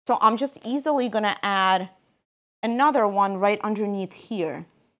 So I'm just easily gonna add another one right underneath here.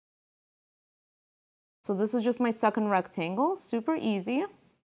 So this is just my second rectangle, super easy. I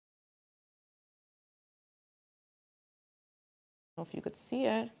don't know if you could see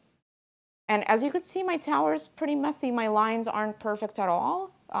it. And as you could see, my tower is pretty messy. My lines aren't perfect at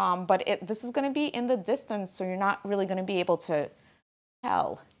all, but this is gonna be in the distance, so you're not really gonna be able to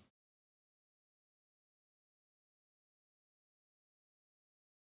tell.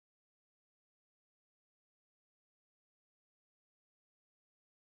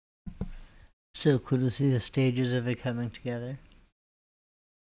 So cool to see the stages of it coming together.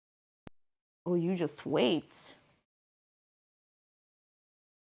 Oh, you just wait.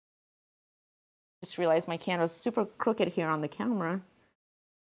 Just realized my canvas is super crooked here on the camera.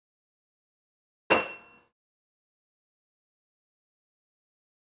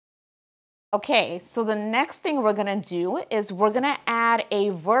 Okay, so the next thing we're gonna do is we're gonna add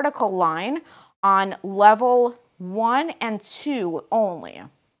a vertical line on level 1 and 2 only.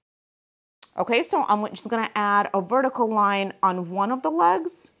 Okay, so I'm just gonna add a vertical line on one of the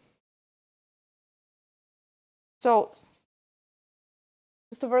legs. So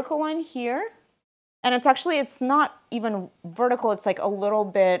just a vertical line here. And it's not even vertical, it's like a little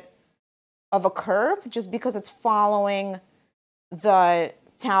bit of a curve just because it's following the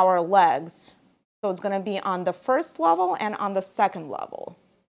tower legs. So it's gonna be on the first level and on the second level.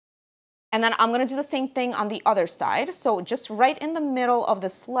 And then I'm gonna do the same thing on the other side. So just right in the middle of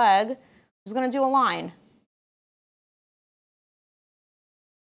this leg, I'm just gonna do a line.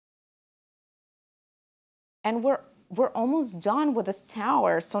 And we're almost done with this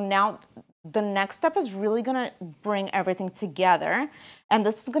tower. So now the next step is really gonna bring everything together. And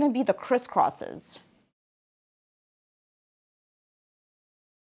this is gonna be the crisscrosses.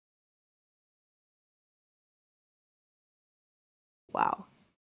 Wow.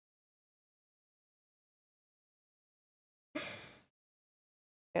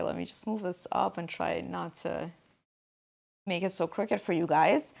 Okay, let me just move this up and try not to make it so crooked for you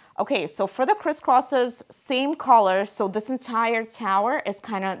guys. Okay, so for the crisscrosses, same color. So this entire tower is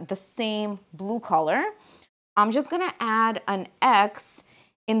kind of the same blue color. I'm just gonna add an X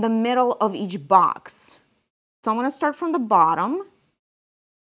in the middle of each box. So I'm gonna start from the bottom.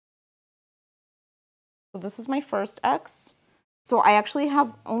 So this is my first X. So I actually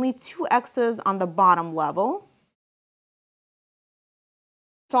have only 2 X's on the bottom level.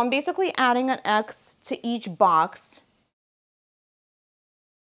 So I'm basically adding an X to each box.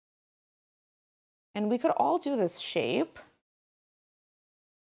 And we could all do this shape.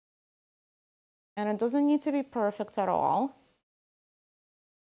 And it doesn't need to be perfect at all.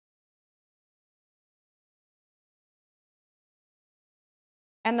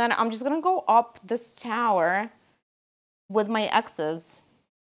 And then I'm just gonna go up this tower with my X's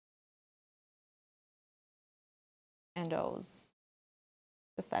and O's.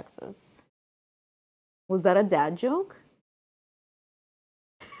 Just X's. Was that a dad joke?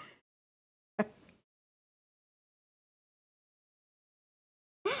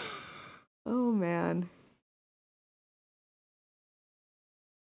 Oh man.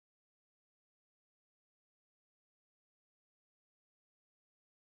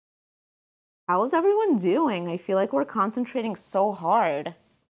 How is everyone doing? I feel like we're concentrating so hard.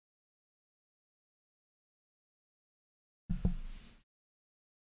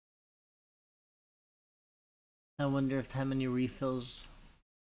 I wonder if how many refills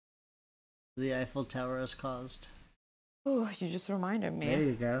the Eiffel Tower has caused. Oh, you just reminded me. There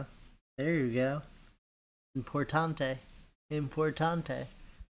you go. There you go. Importante. Importante.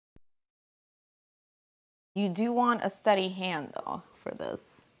 You do want a steady hand though for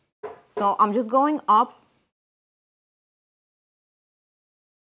this. So I'm just going up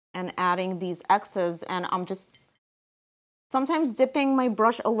and adding these X's, and I'm just sometimes dipping my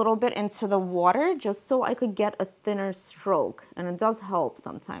brush a little bit into the water just so I could get a thinner stroke, and it does help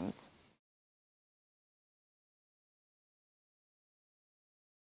sometimes.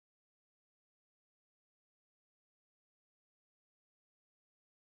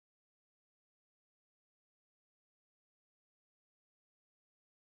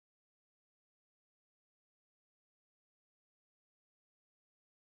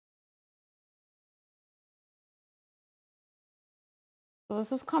 So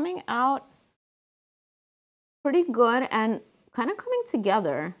this is coming out pretty good and kind of coming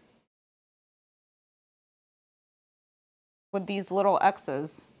together with these little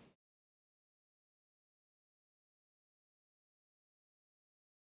X's.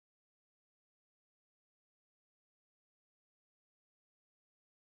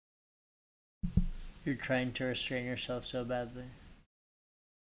 You're trying to restrain yourself so badly.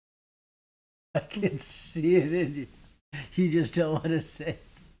 I can see it in you. You just don't want to say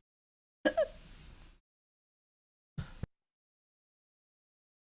it.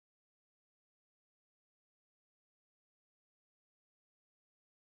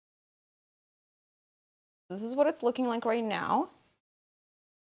 This is what it's looking like right now.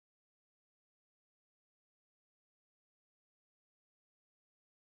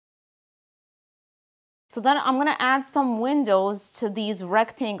 So then I'm gonna add some windows to these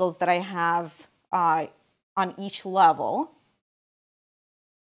rectangles that I have on each level.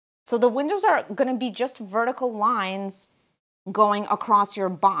 So the windows are gonna be just vertical lines going across your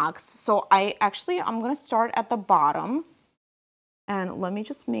box. So I'm gonna start at the bottom, and let me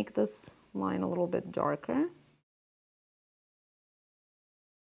just make this line a little bit darker.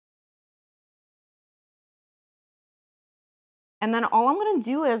 And then all I'm gonna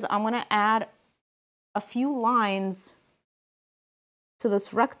do is I'm gonna add a few lines to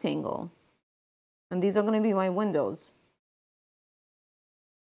this rectangle. And these are gonna be my windows.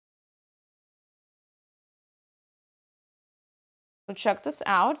 So check this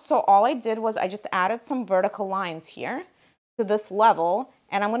out. So all I did was I just added some vertical lines here to this level,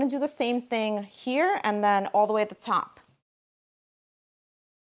 and I'm gonna do the same thing here and then all the way at the top.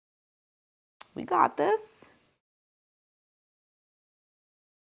 We got this.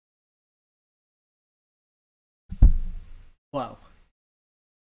 Wow.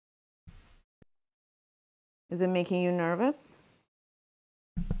 Is it making you nervous?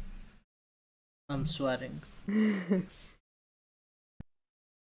 I'm sweating.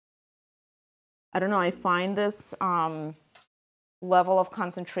 I don't know, I find this level of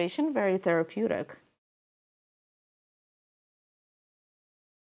concentration very therapeutic.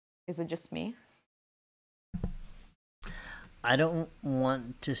 Is it just me? I don't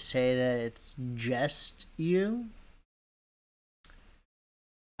want to say that it's just you,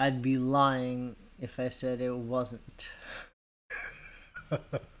 I'd be lying if I said it wasn't.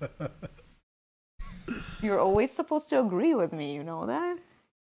 You're always supposed to agree with me, you know that?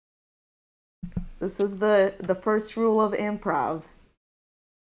 This is the first rule of improv.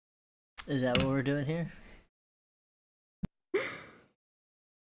 Is that what we're doing here?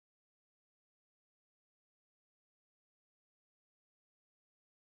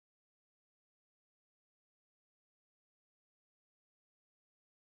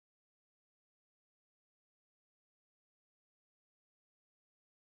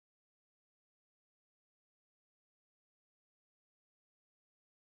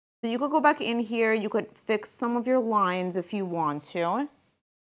 So you could go back in here, you could fix some of your lines if you want to.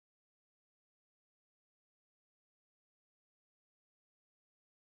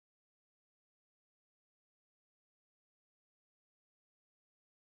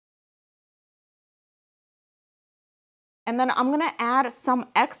 And then I'm gonna add some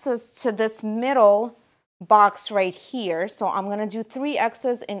X's to this middle box right here. So I'm gonna do 3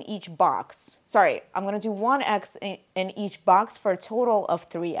 X's in each box. Sorry, I'm gonna do 1 X in each box for a total of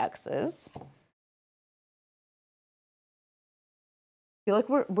 3 X's. I feel like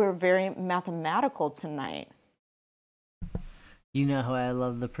we're very mathematical tonight. You know how I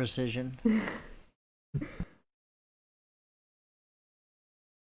love the precision.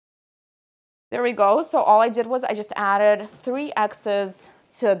 There we go. So all I did was I just added 3 X's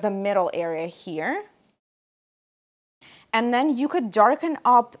to the middle area here. And then you could darken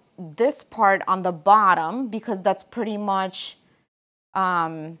up this part on the bottom because that's pretty much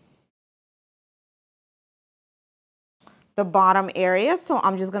the bottom area. So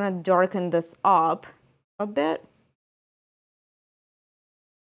I'm just going to darken this up a bit.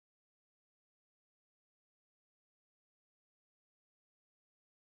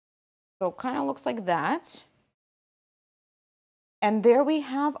 So it kind of looks like that. And there we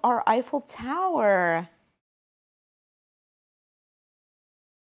have our Eiffel Tower.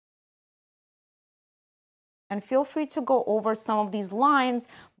 And feel free to go over some of these lines,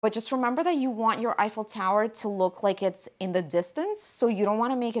 but just remember that you want your Eiffel Tower to look like it's in the distance, so you don't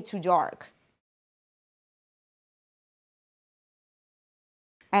want to make it too dark.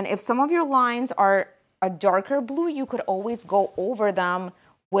 And if some of your lines are a darker blue, you could always go over them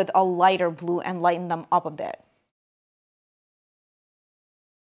with a lighter blue and lighten them up a bit.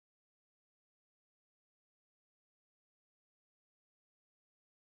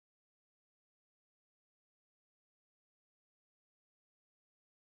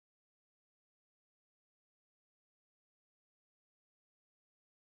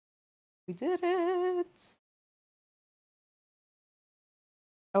 We did it.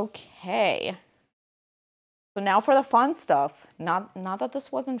 Okay. So now for the fun stuff. Not that this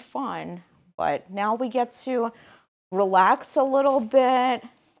wasn't fun, but now we get to relax a little bit,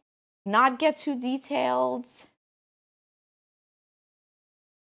 not get too detailed.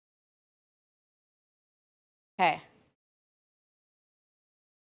 Okay.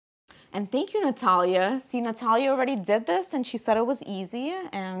 And thank you, Natalia. See, Natalia already did this and she said it was easy,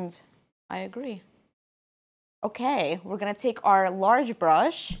 and I agree. Okay, we're gonna take our large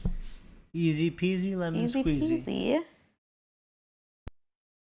brush. Easy peasy lemon squeezy. Peasy.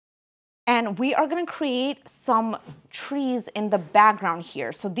 And we are gonna create some trees in the background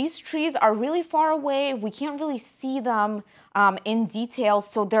here. So these trees are really far away. We can't really see them in detail.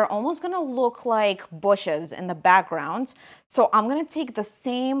 So they're almost gonna look like bushes in the background. So I'm gonna take the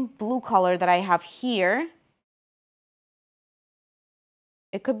same blue color that I have here.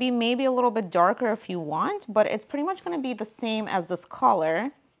 It could be maybe a little bit darker if you want, but it's pretty much gonna be the same as this color.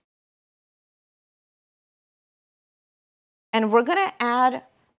 And we're gonna add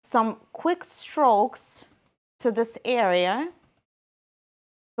some quick strokes to this area.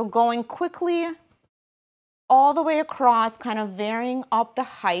 So going quickly all the way across, kind of varying up the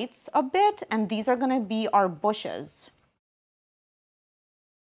heights a bit, and these are gonna be our bushes.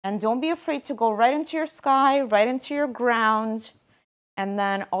 And don't be afraid to go right into your sky, right into your ground, and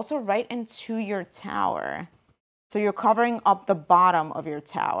then also right into your tower. So you're covering up the bottom of your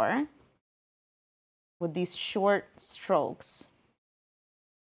tower with these short strokes.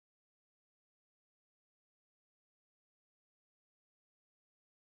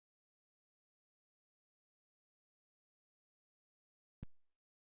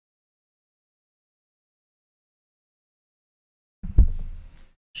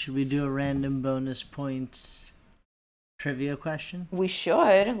 Should we do a random bonus points trivia question? We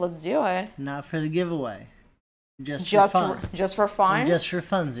should. Let's do it. Not for the giveaway. Just for fun. Just for fun? Just for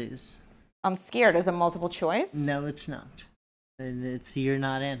funsies. I'm scared. Is it multiple choice? No, it's not. It's you're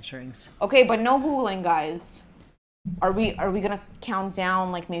not answering. Okay, but no Googling, guys. Are we gonna count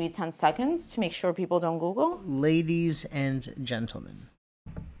down like maybe 10 seconds to make sure people don't Google? Ladies and gentlemen,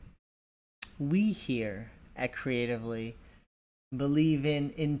 we here at Creatively believe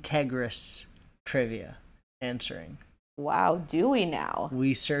in integrous trivia answering. Wow, do we now?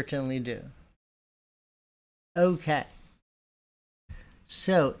 We certainly do. Okay.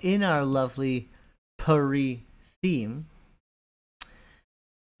 So, in our lovely Paris theme,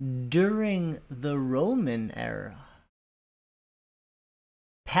 during the Roman era,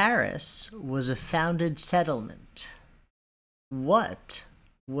 Paris was a founded settlement. What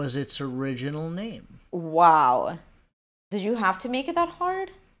was its original name? Wow. Did you have to make it that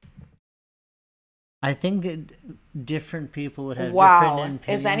hard? I think different people would have Wow. different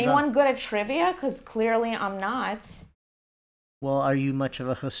opinions. Is anyone good at trivia? Because clearly I'm not. Well, are you much of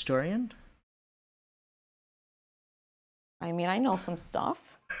a historian? I mean, I know some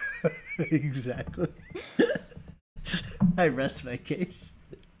stuff. Exactly. I rest my case.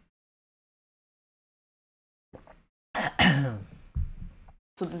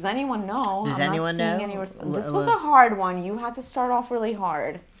 So does anyone know? Does I'm anyone not seeing know? any this was a hard one. You had to start off really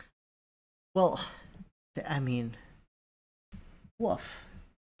hard. Well, I mean, woof.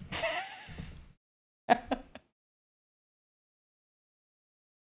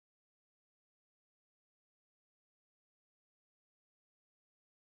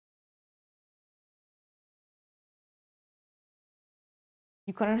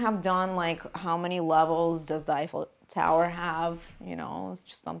 You couldn't have done like how many levels does the Eiffel Tower have? You know, it's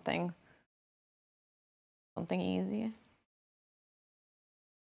just something easy.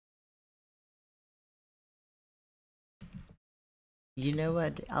 You know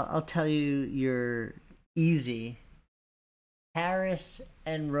what? I'll tell you you're easy. Paris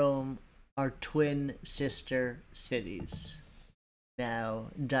and Rome are twin sister cities. Now,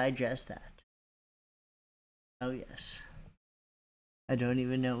 digest that. Oh, yes. I don't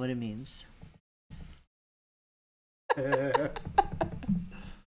even know what it means.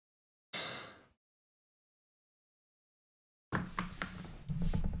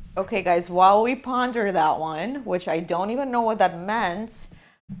 Okay, guys, while we ponder that one, which I don't even know what that meant,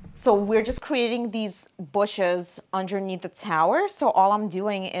 so we're just creating these bushes underneath the tower. So all I'm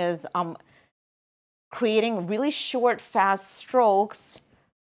doing is I'm creating really short, fast strokes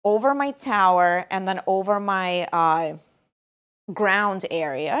over my tower and then over my ground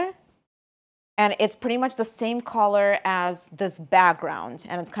area. And it's pretty much the same color as this background.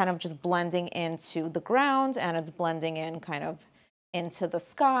 And it's kind of just blending into the ground and it's blending in kind of into the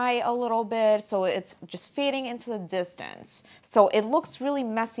sky a little bit. So it's just fading into the distance. So it looks really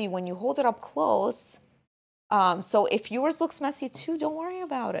messy when you hold it up close. So if yours looks messy too, don't worry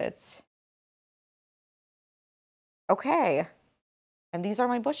about it. Okay. And these are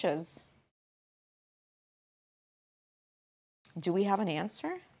my bushes. Do we have an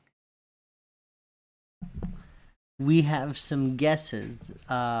answer? We have some guesses.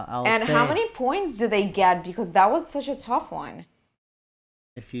 And how many points do they get? Because that was such a tough one.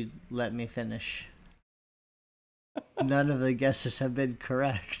 If you let me finish. None of the guesses have been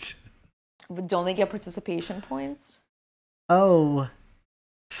correct. But don't they get participation points? Oh,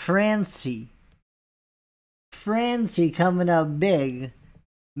 Francie. Francie coming up big.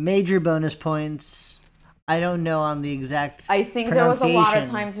 Major bonus points. I don't know on the exact I think there was a lot of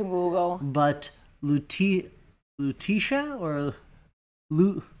time to Google. But Lutetia or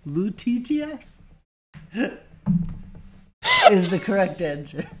Lutitia is the correct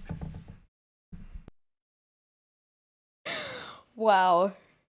answer. Wow.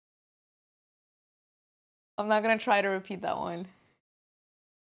 I'm not going to try to repeat that one.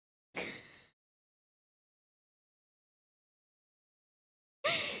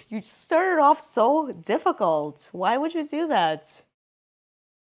 You started off so difficult. Why would you do that?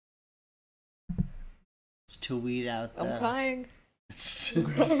 It's to weed out the... I'm crying. It's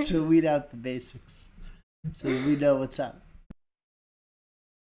to weed out the basics. So we know what's up.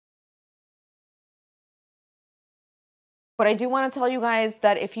 But I do want to tell you guys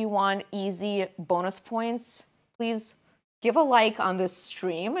that if you want easy bonus points, please give a like on this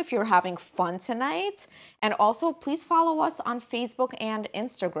stream if you're having fun tonight. And also, please follow us on Facebook and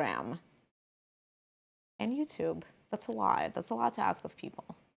Instagram. And YouTube. That's a lot. That's a lot to ask of people.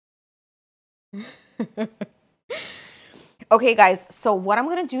 Okay, guys. So what I'm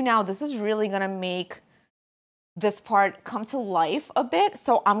going to do now, this is really going to make this part come to life a bit.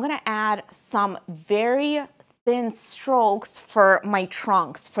 So I'm going to add some very thin strokes for my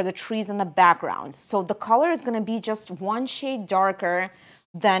trunks, for the trees in the background. So the color is going to be just one shade darker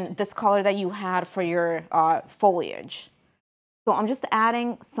than this color that you had for your foliage. So I'm just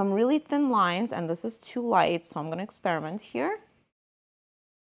adding some really thin lines, and this is too light, so I'm going to experiment here.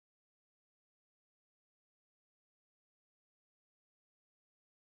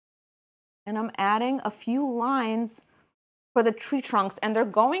 And I'm adding a few lines for the tree trunks, and they're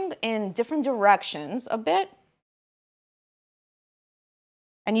going in different directions a bit.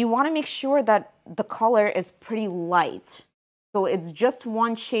 And you want to make sure that the color is pretty light. So it's just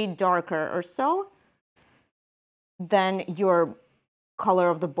one shade darker or so than your color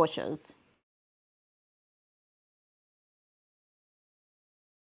of the bushes.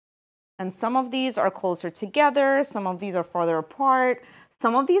 And some of these are closer together, some of these are farther apart,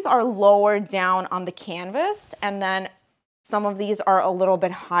 some of these are lower down on the canvas, and then some of these are a little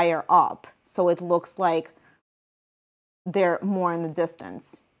bit higher up. So it looks like they're more in the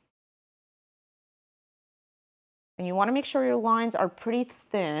distance. And you want to make sure your lines are pretty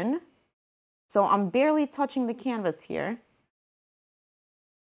thin. So I'm barely touching the canvas here.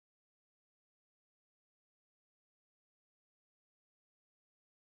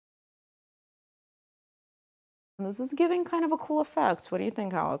 And this is giving kind of a cool effect. What do you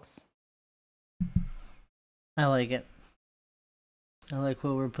think, Alex? I like it. I like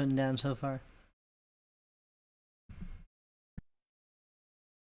what we're putting down so far.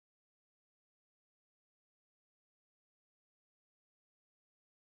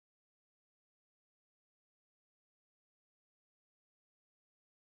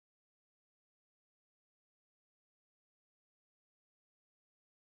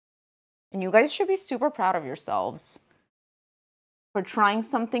 And you guys should be super proud of yourselves for trying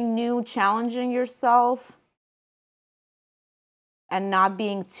something new, challenging yourself, and not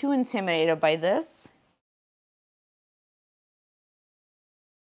being too intimidated by this.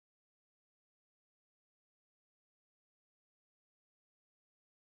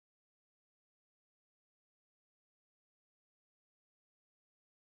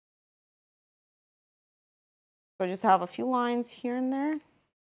 So I just have a few lines here and there.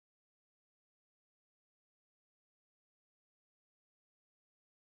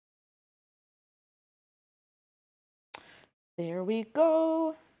 There we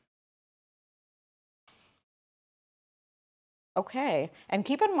go. Okay, and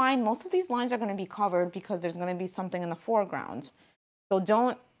keep in mind, most of these lines are going to be covered because there's going to be something in the foreground. So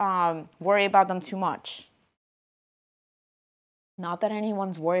don't worry about them too much. Not that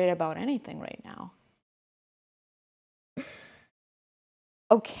anyone's worried about anything right now.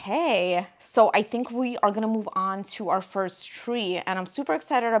 Okay, so I think we are gonna move on to our first tree, and I'm super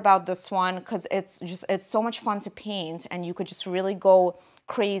excited about this one because it's so much fun to paint, and you could just really go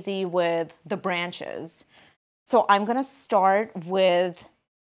crazy with the branches. So I'm gonna start with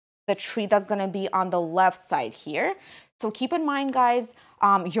the tree that's gonna be on the left side here. So keep in mind, guys,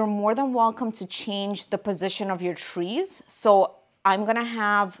 you're more than welcome to change the position of your trees. So I'm gonna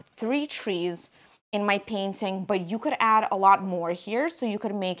have 3 trees in my painting, but you could add a lot more here. So you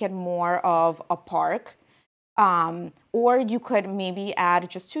could make it more of a park. Or you could maybe add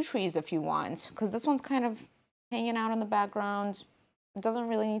just 2 trees if you want, because this one's kind of hanging out in the background. It doesn't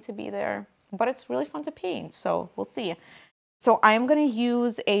really need to be there, but it's really fun to paint. So we'll see. So I'm going to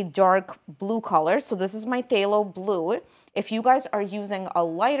use a dark blue color. So this is my phthalo blue. If you guys are using a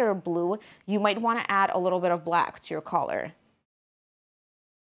lighter blue, you might want to add a little bit of black to your color.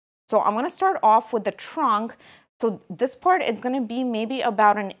 So I'm going to start off with the trunk. So this part is going to be maybe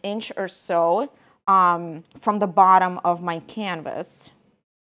about 1 inch or so from the bottom of my canvas.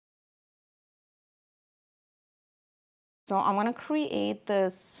 So I'm going to create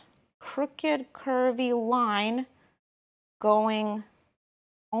this crooked, curvy line going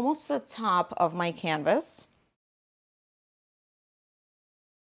almost to the top of my canvas.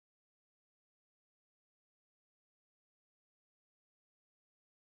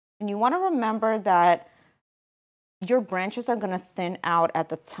 And you want to remember that your branches are going to thin out at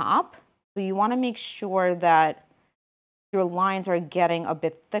the top. So you want to make sure that your lines are getting a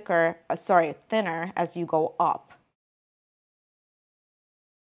bit thinner as you go up.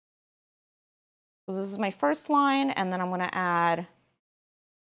 So this is my first line, and then I'm going to add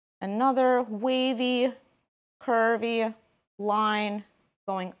another wavy, curvy line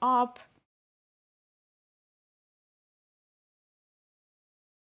going up.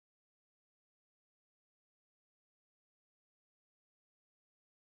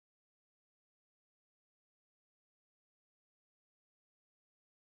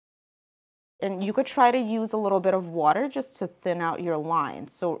 And you could try to use a little bit of water just to thin out your line.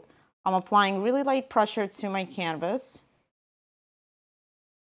 So I'm applying really light pressure to my canvas.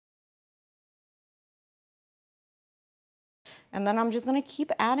 And then I'm just going to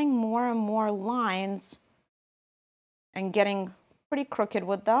keep adding more and more lines and getting pretty crooked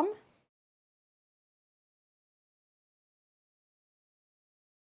with them.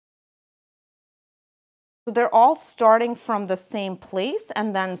 So they're all starting from the same place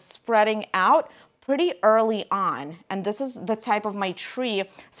and then spreading out pretty early on. And this is the type of my tree.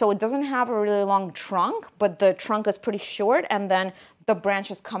 So it doesn't have a really long trunk, but the trunk is pretty short and then the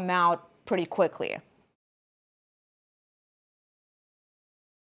branches come out pretty quickly.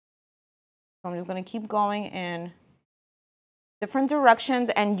 So I'm just gonna keep going in different directions,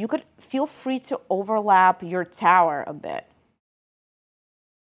 and you could feel free to overlap your tower a bit.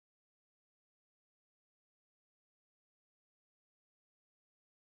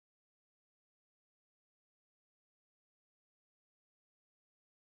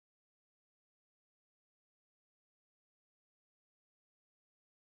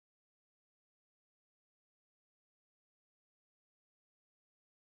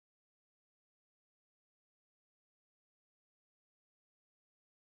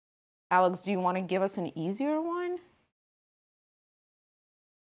 Alex, do you want to give us an easier one?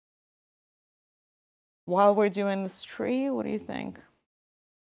 While we're doing this tree, what do you think?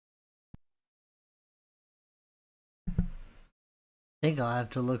 I think I'll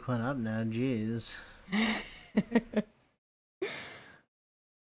have to look one up now, jeez.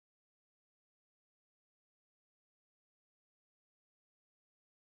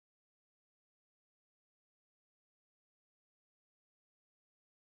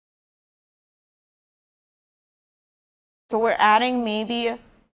 So we're adding maybe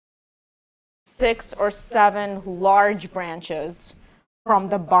 6 or 7 large branches from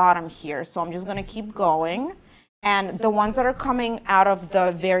the bottom here. So I'm just going to keep going. And the ones that are coming out of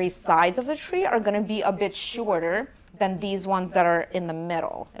the very sides of the tree are going to be a bit shorter than these ones that are in the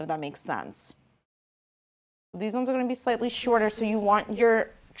middle, if that makes sense. These ones are going to be slightly shorter, so you want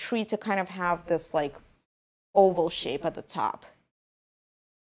your tree to kind of have this like oval shape at the top.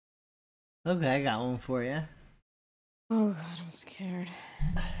 Okay, I got one for you. Oh God, I'm scared.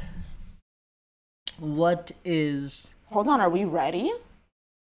 What is... Hold on, are we ready?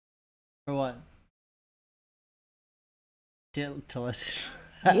 For what? To listen.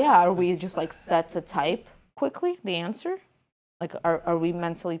 Yeah, are we just like set to type quickly the answer? Like, are we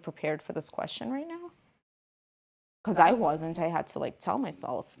mentally prepared for this question right now? Because I wasn't. I had to like tell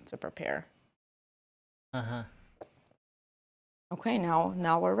myself to prepare. Uh-huh. Okay,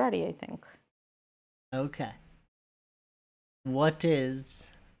 now we're ready, I think. Okay. What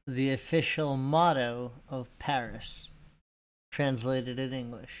is the official motto of Paris, translated in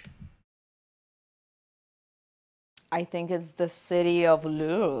English? I think it's the city of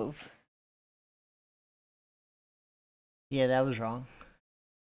Louvre. Yeah, that was wrong.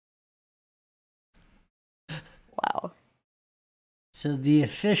 Wow. So the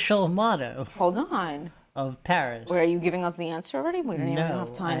official motto Hold on. of Paris. Wait, are you giving us the answer already? We don't even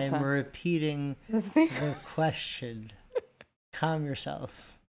have time I am repeating the question. Calm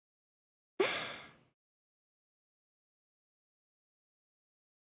yourself.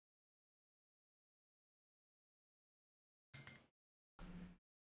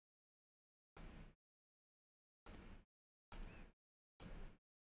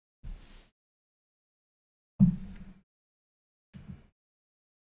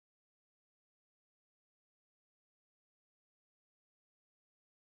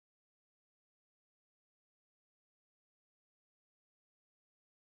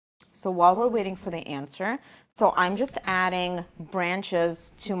 So while we're waiting for the answer, so I'm just adding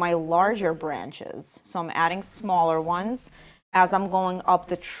branches to my larger branches. So I'm adding smaller ones as I'm going up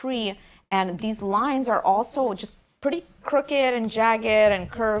the tree. And these lines are also just pretty crooked and jagged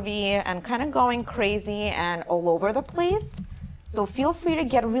and curvy and kind of going crazy and all over the place. So feel free to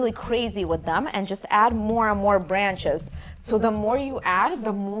get really crazy with them and just add more and more branches. So the more you add,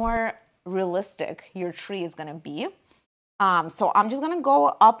 the more realistic your tree is going to be. So I'm just gonna go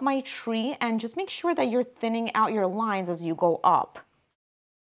up my tree and just make sure that you're thinning out your lines as you go up.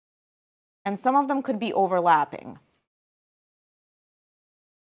 And some of them could be overlapping.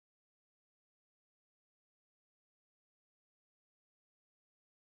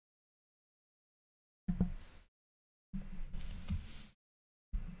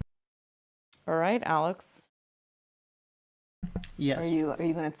 All right, Alex. Yes. Are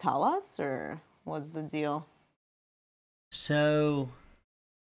you gonna tell us, or what's the deal? So,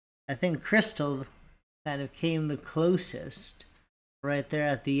 I think Crystal kind of came the closest right there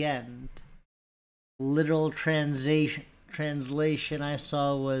at the end. Literal translation I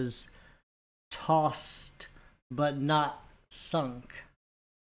saw was tossed but not sunk.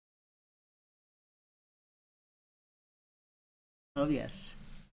 Oh yes.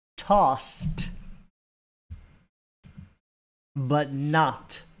 Tossed but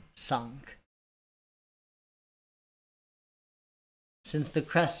not sunk. Since the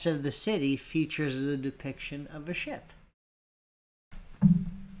crest of the city features the depiction of a ship.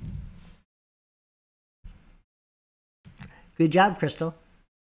 Good job, Crystal.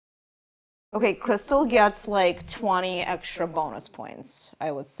 Okay, Crystal gets like 20 extra bonus points,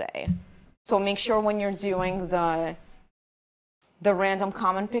 I would say. So make sure when you're doing the random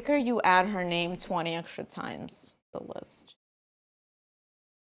comment picker, you add her name 20 extra times to the list.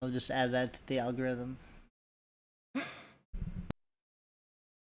 I'll just add that to the algorithm.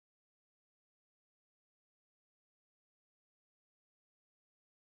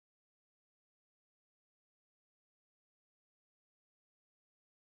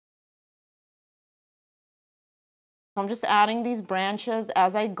 I'm just adding these branches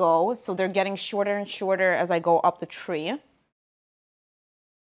as I go, so they're getting shorter and shorter as I go up the tree.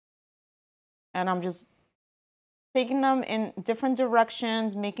 And I'm just taking them in different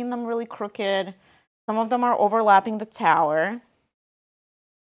directions, making them really crooked. Some of them are overlapping the tower.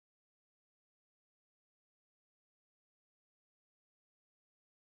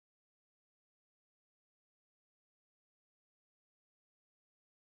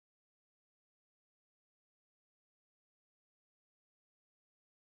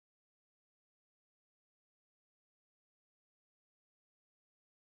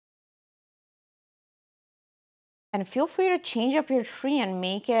 And feel free to change up your tree and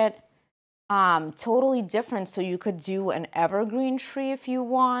make it totally different. So you could do an evergreen tree if you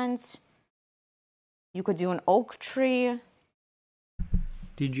want. You could do an oak tree.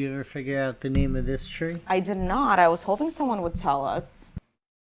 Did you ever figure out the name of this tree? I did not. I was hoping someone would tell us.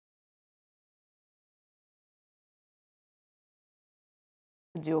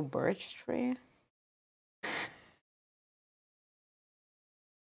 Do a birch tree.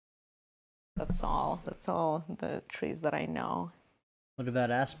 That's all the trees that I know. What about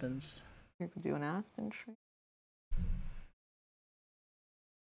aspens? You could do an aspen tree.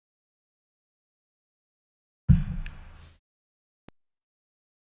 So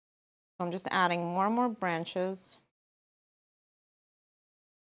I'm just adding more and more branches.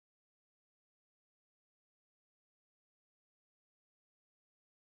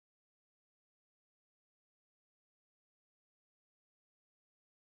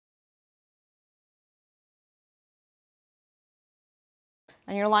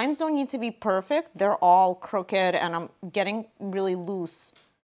 And your lines don't need to be perfect. They're all crooked and I'm getting really loose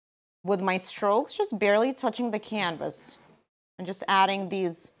with my strokes, just barely touching the canvas and just adding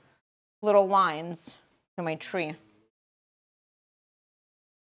these little lines to my tree.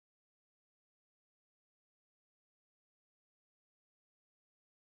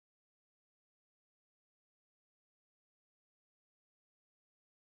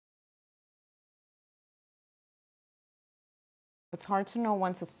 It's hard to know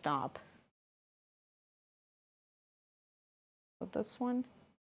when to stop with this one.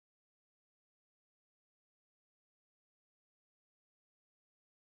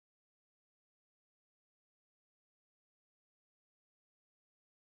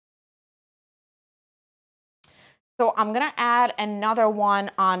 So I'm gonna add another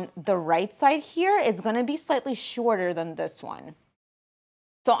one on the right side here. It's gonna be slightly shorter than this one.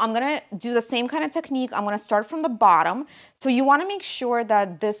 So I'm gonna do the same kind of technique. I'm gonna start from the bottom. So you wanna make sure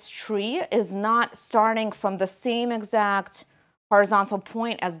that this tree is not starting from the same exact horizontal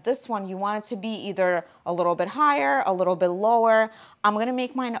point as this one. You want it to be either a little bit higher, a little bit lower. I'm gonna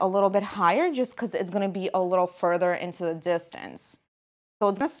make mine a little bit higher just because it's gonna be a little further into the distance. So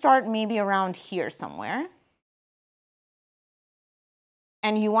it's gonna start maybe around here somewhere.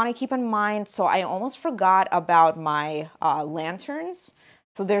 And you want to keep in mind, so I almost forgot about my lanterns.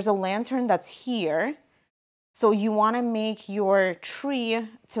 So there's a lantern that's here. So you want to make your tree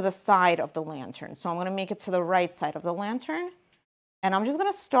to the side of the lantern. So I'm going to make it to the right side of the lantern. And I'm just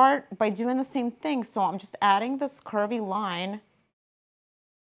going to start by doing the same thing. So I'm just adding this curvy line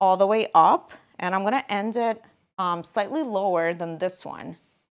all the way up. And I'm going to end it slightly lower than this one.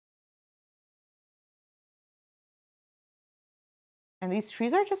 And these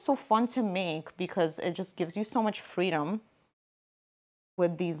trees are just so fun to make because it just gives you so much freedom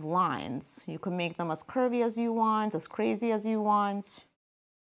with these lines. You can make them as curvy as you want, as crazy as you want.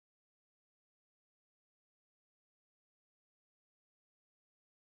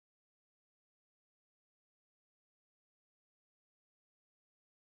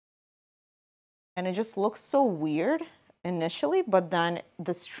 And it just looks so weird initially, but then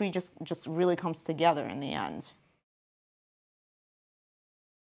this tree just really comes together in the end.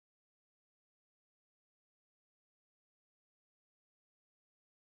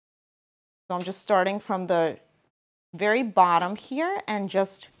 So I'm just starting from the very bottom here and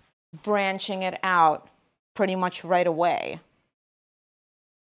just branching it out pretty much right away.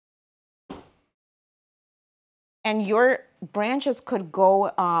 And your branches could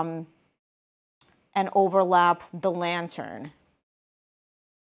go and overlap the lantern.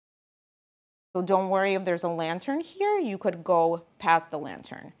 So don't worry if there's a lantern here, you could go past the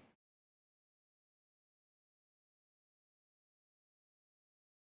lantern.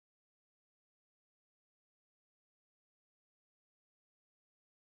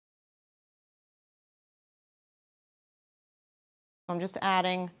 I'm just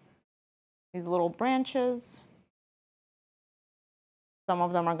adding these little branches. Some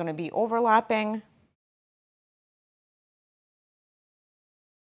of them are going to be overlapping.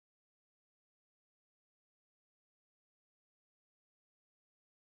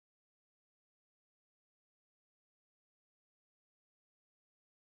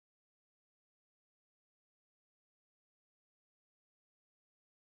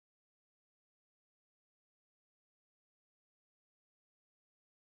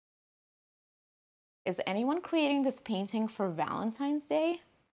 Is anyone creating this painting for Valentine's Day?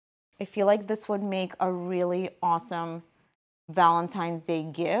 I feel like this would make a really awesome Valentine's Day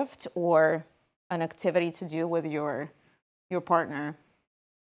gift or an activity to do with your partner.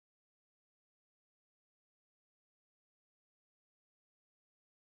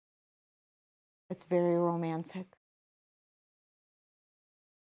 It's very romantic.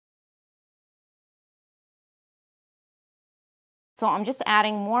 So I'm just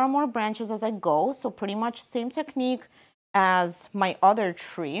adding more and more branches as I go. So pretty much same technique as my other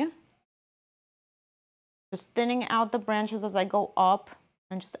tree. Just thinning out the branches as I go up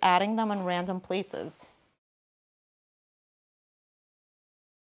and just adding them in random places.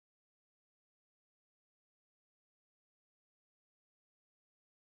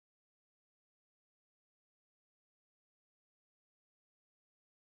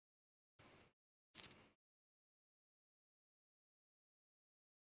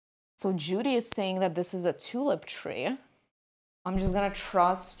 So Judy is saying that this is a tulip tree. I'm just gonna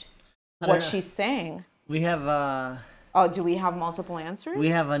trust what she's saying. We have Oh, do we have multiple answers? we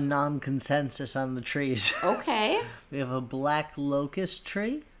have a non-consensus on the trees. Okay. We have a black locust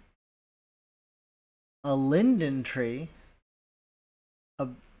tree, a linden tree, a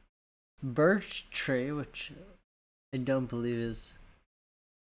birch tree, which I don't believe is,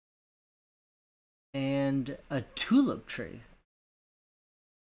 and a tulip tree.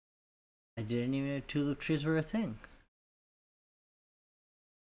 I didn't even know tulip trees were a thing.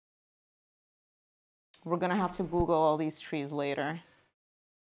 We're gonna have to Google all these trees later.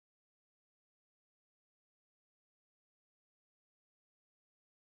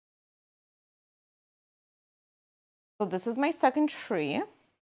 So this is my second tree.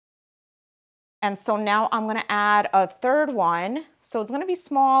 And so now I'm gonna add a third one. So it's gonna be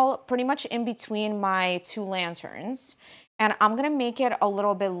small, pretty much in between my two lanterns. And I'm gonna make it a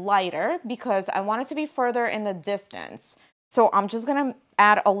little bit lighter because I want it to be further in the distance. So I'm just gonna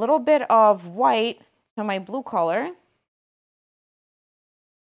add a little bit of white to my blue color.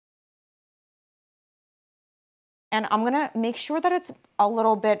 And I'm gonna make sure that it's a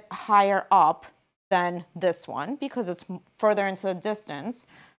little bit higher up than this one because it's further into the distance.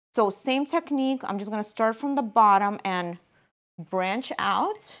 So same technique, I'm just gonna start from the bottom and branch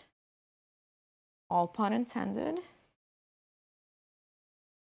out, all pun intended.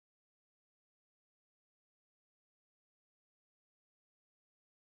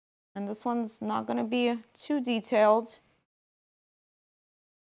 And this one's not gonna be too detailed.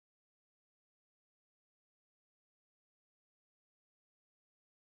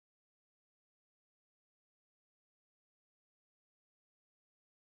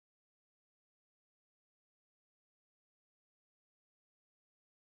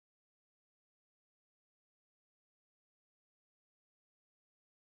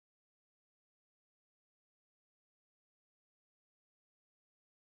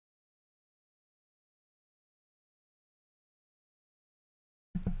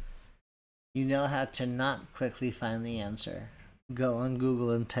 You know how to not quickly find the answer. Go on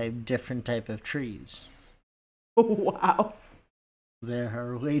Google and type different type of trees. Wow. There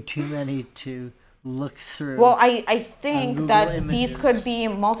are way too many to look through. Well, I think that images. these could be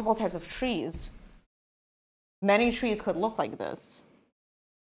multiple types of trees. Many trees could look like this.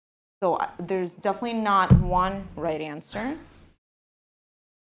 So there's definitely not one right answer.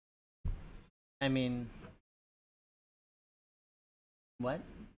 I mean, what?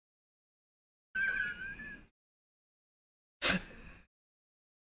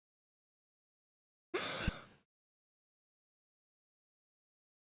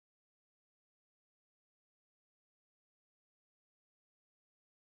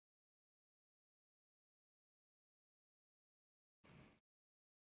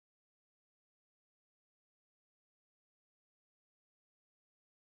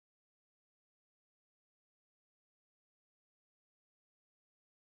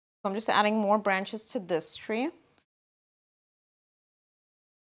 So I'm just adding more branches to this tree.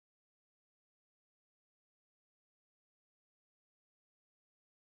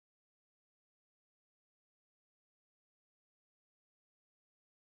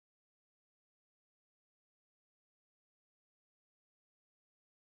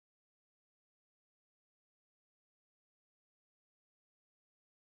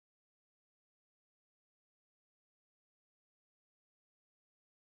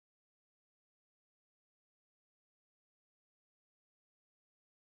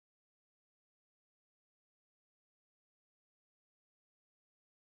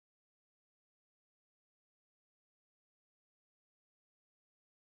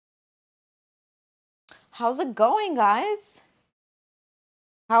 How's it going, guys?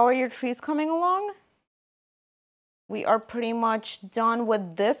 How are your trees coming along? We are pretty much done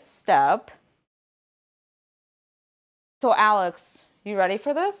with this step. So Alex, you ready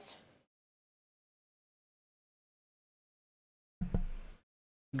for this?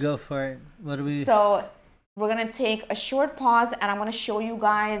 Go for it. What do we... So we're gonna take a short pause and I'm gonna show you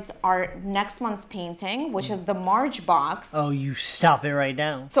guys our next month's painting, which is the March box. Oh, you stop it right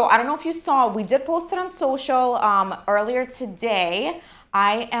now. So I don't know if you saw, we did post it on social earlier today.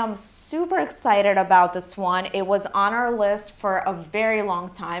 I am super excited about this one. It was on our list for a very long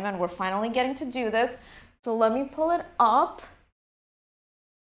time and we're finally getting to do this. So let me pull it up.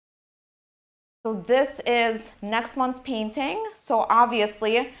 So this is next month's painting. So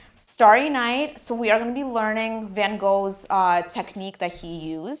obviously, Starry Night. So we are going to be learning Van Gogh's technique that he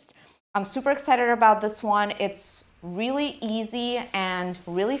used. I'm super excited about this one. It's really easy and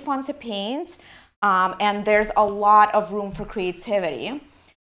really fun to paint. And there's a lot of room for creativity.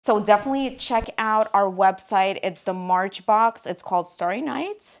 So definitely check out our website. It's the March box. It's called Starry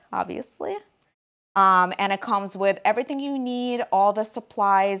Night, obviously. And it comes with everything you need, all the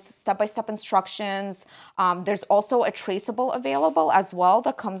supplies, step-by-step instructions. There's also a traceable available as well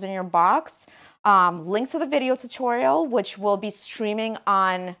that comes in your box. Links to the video tutorial, which will be streaming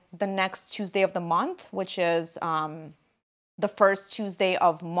on the next Tuesday of the month, which is the first Tuesday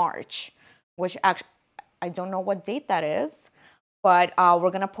of March, which actually, I don't know what date that is, but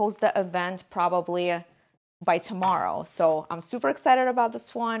we're gonna post the event probably by tomorrow. So I'm super excited about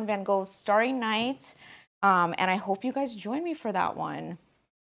this one, Van Gogh's Starry Night. And I hope you guys join me for that one.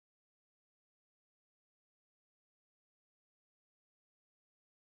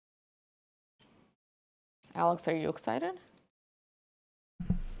 Alex, are you excited?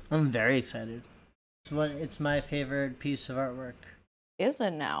 I'm very excited. It's my favorite piece of artwork. Is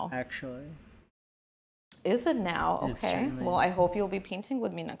it now? Actually. Is it now? Okay. Well, I hope you'll be painting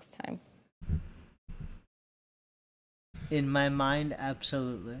with me next time. In my mind,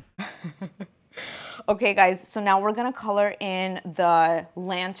 absolutely. Okay, guys, so now we're gonna color in the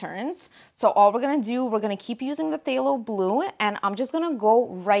lanterns. So all we're gonna do, we're gonna keep using the phthalo blue, and I'm just gonna go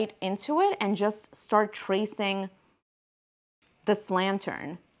right into it and just start tracing this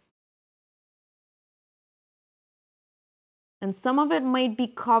lantern. And some of it might be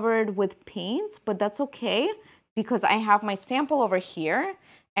covered with paint, but that's okay because I have my sample over here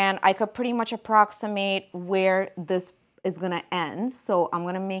and I could pretty much approximate where this is gonna end. So I'm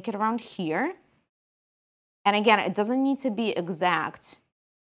gonna make it around here. And again, it doesn't need to be exact.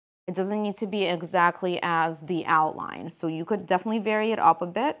 It doesn't need to be exactly as the outline. So you could definitely vary it up a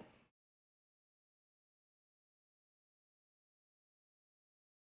bit.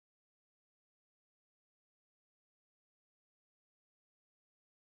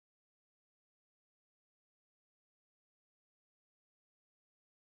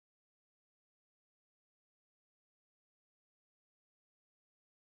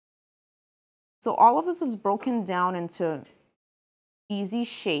 So all of this is broken down into easy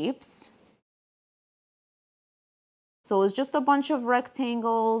shapes. So it's just a bunch of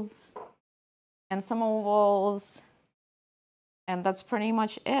rectangles and some ovals, and that's pretty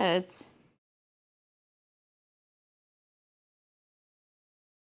much it.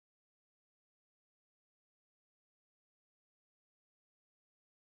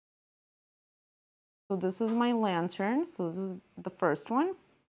 So this is my lantern. So this is the first one.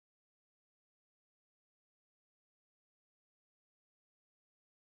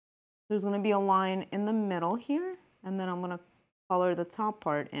 There's going to be a line in the middle here, and then I'm going to color the top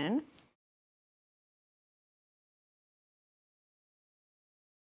part in.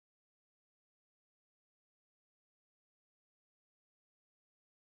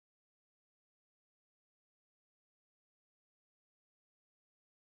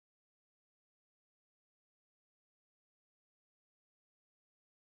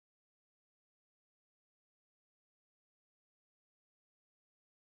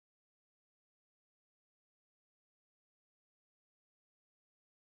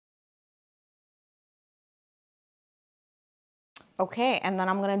 Okay, and then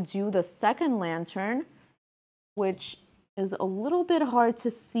I'm gonna do the second lantern, which is a little bit hard to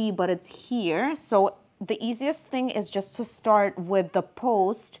see, but it's here. So the easiest thing is just to start with the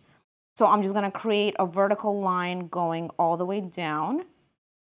post. So I'm just gonna create a vertical line going all the way down.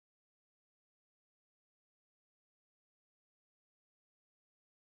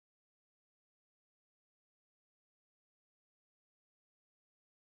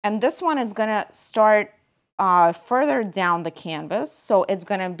 And this one is gonna start further down the canvas. So it's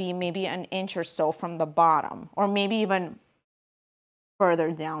gonna be maybe an inch or so from the bottom, or maybe even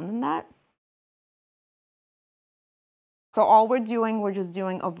further down than that. So all we're just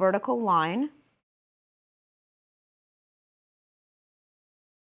doing a vertical line.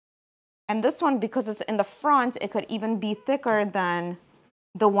 And this one, because it's in the front, it could even be thicker than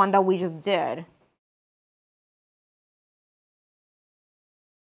the one that we just did.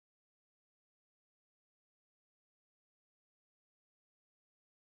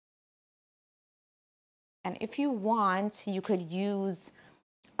 And if you want, you could use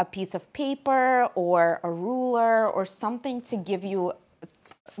a piece of paper or a ruler or something to give you,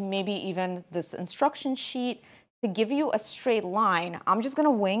 maybe even this instruction sheet, to give you a straight line. I'm just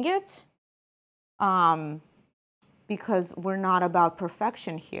gonna wing it because we're not about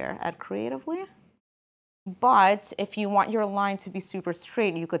perfection here at Creatively. But if you want your line to be super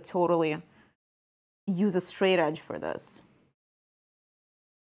straight, you could totally use a straight edge for this.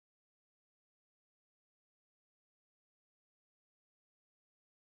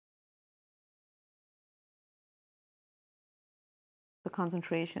 The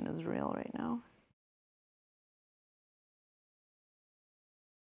concentration is real right now.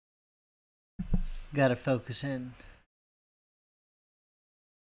 Gotta focus in.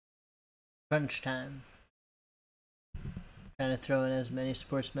 Crunch time. Trying to throw in as many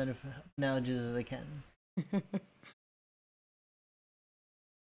sports analogies as I can.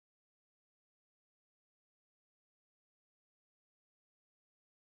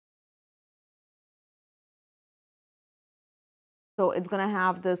 So it's gonna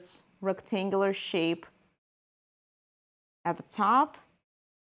have this rectangular shape at the top.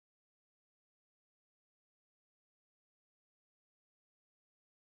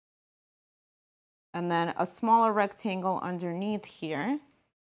 And then a smaller rectangle underneath here.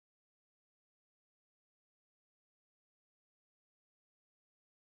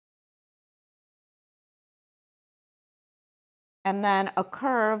 And then a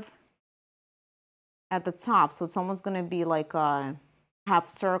curve at the top. So it's almost gonna be like a half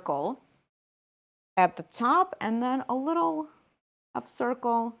circle at the top, and then a little half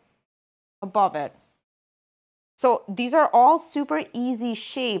circle above it. So these are all super easy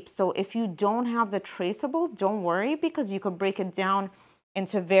shapes. So if you don't have the traceable, don't worry, because you could break it down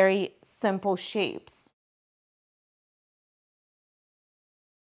into very simple shapes.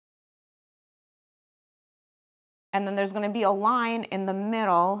 And then there's going to be a line in the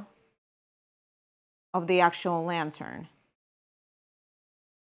middle of the actual lantern.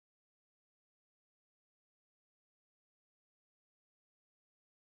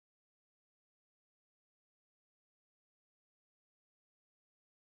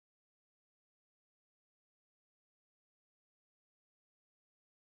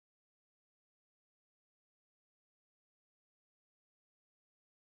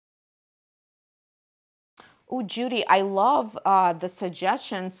 Oh, Judy, I love the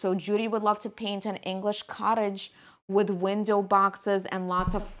suggestion. So Judy would love to paint an English cottage with window boxes and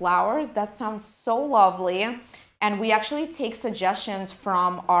lots of flowers. That sounds so lovely. And we actually take suggestions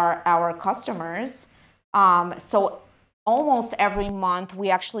from our customers. So almost every month, we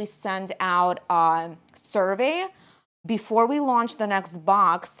actually send out a survey before we launch the next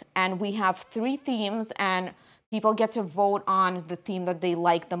box. And we have 3 themes, and people get to vote on the theme that they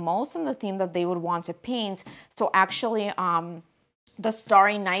like the most and the theme that they would want to paint. So actually, the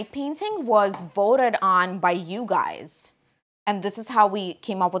Starry Night painting was voted on by you guys. And this is how we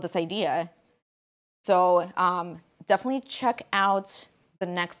came up with this idea. So definitely check out the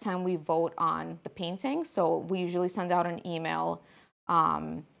next time we vote on the painting. So we usually send out an email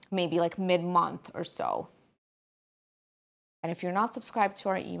maybe like mid-month or so. And if you're not subscribed to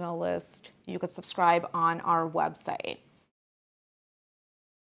our email list, you could subscribe on our website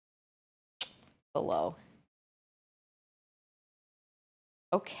below.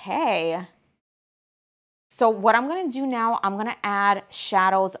 Okay. So what I'm gonna do now, I'm gonna add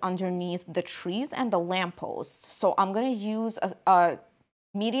shadows underneath the trees and the lamppost. So I'm gonna use a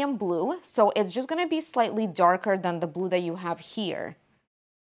medium blue. So it's just gonna be slightly darker than the blue that you have here.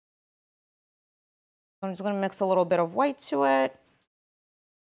 I'm just gonna mix a little bit of white to it.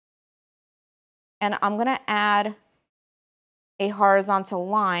 And I'm gonna add a horizontal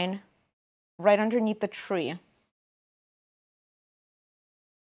line right underneath the tree.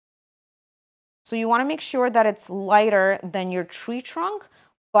 So you want to make sure that it's lighter than your tree trunk,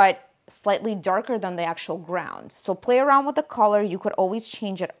 but slightly darker than the actual ground. So play around with the color. You could always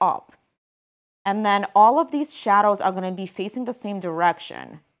change it up. And then all of these shadows are going to be facing the same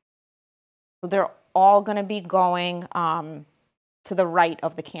direction. So they're all going to be going to the right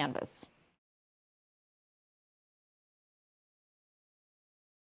of the canvas.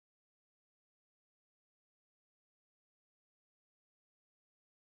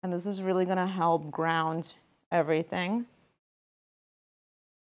 And this is really going to help ground everything.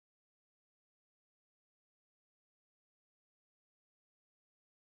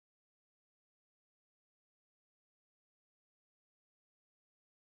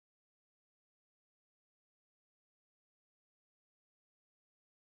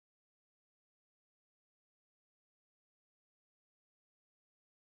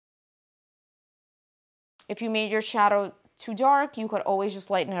 If you made your shadow too dark, you could always just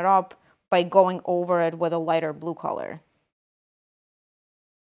lighten it up by going over it with a lighter blue color.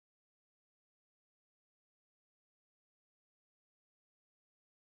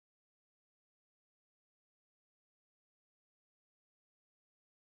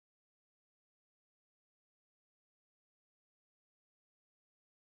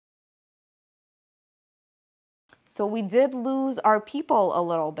 So we did lose our people a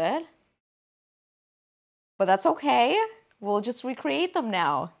little bit, but that's okay. We'll just recreate them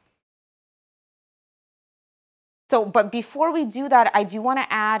now. So, but before we do that, I do want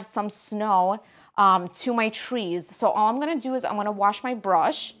to add some snow to my trees. So all I'm going to do is I'm going to wash my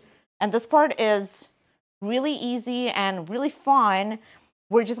brush. And this part is really easy and really fun.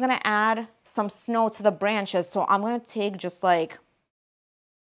 We're just going to add some snow to the branches. So I'm going to take just like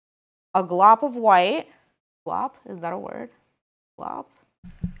a glop of white. Glop? Is that a word? Glop?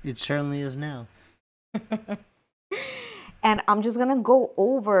 It certainly is now. And I'm just going to go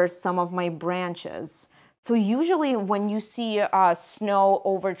over some of my branches. So usually when you see snow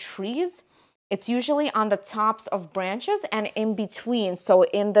over trees, it's usually on the tops of branches and in between. So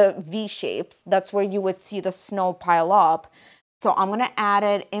in the V shapes, that's where you would see the snow pile up. So I'm going to add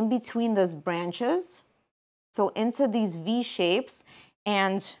it in between those branches. So into these V shapes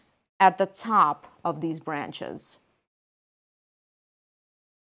and at the top of these branches.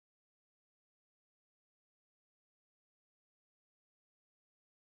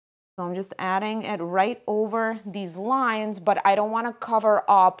 So I'm just adding it right over these lines, but I don't want to cover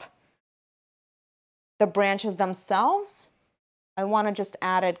up the branches themselves. I want to just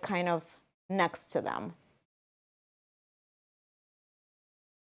add it kind of next to them.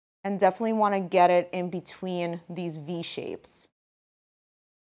 And definitely want to get it in between these V shapes.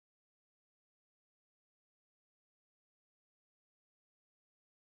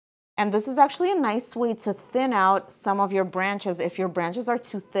 And this is actually a nice way to thin out some of your branches. If your branches are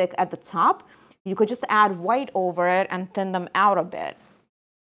too thick at the top, you could just add white over it and thin them out a bit.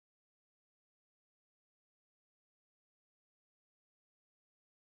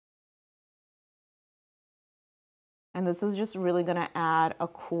 And this is just really going to add a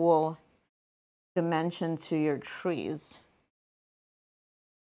cool dimension to your trees.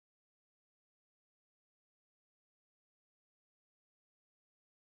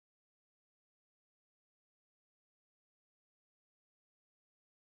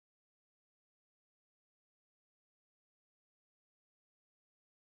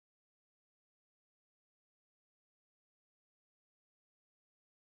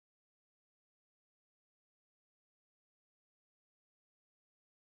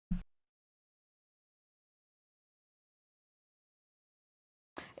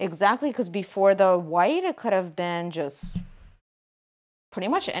 Exactly, because before the white, it could have been just pretty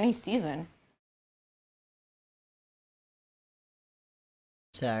much any season.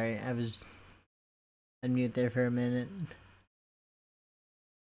 Sorry, I was on mute there for a minute.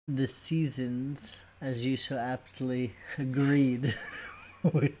 The seasons, as you so aptly agreed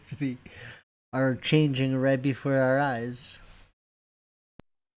with me, are changing right before our eyes.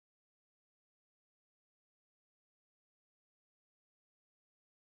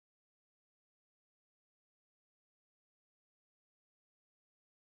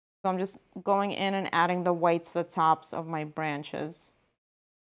 So I'm just going in and adding the white to the tops of my branches.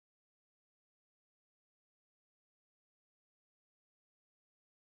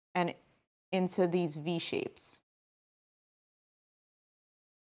 And into these V shapes.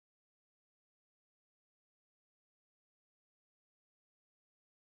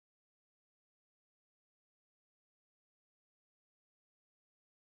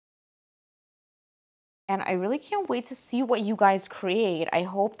 And I really can't wait to see what you guys create. I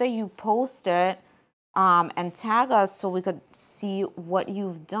hope that you post it and tag us so we could see what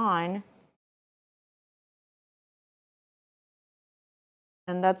you've done.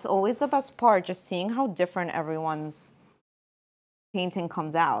 And that's always the best part, just seeing how different everyone's painting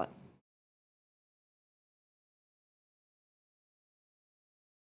comes out.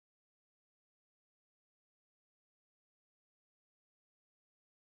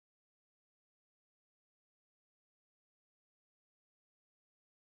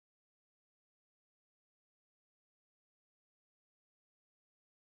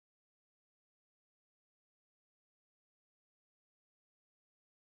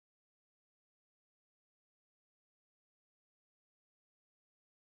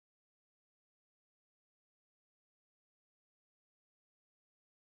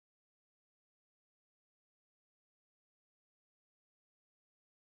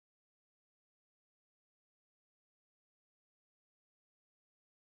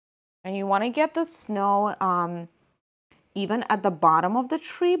 And you want to get the snow even at the bottom of the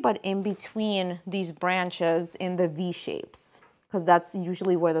tree, but in between these branches in the V shapes, because that's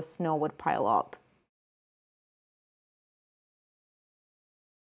usually where the snow would pile up.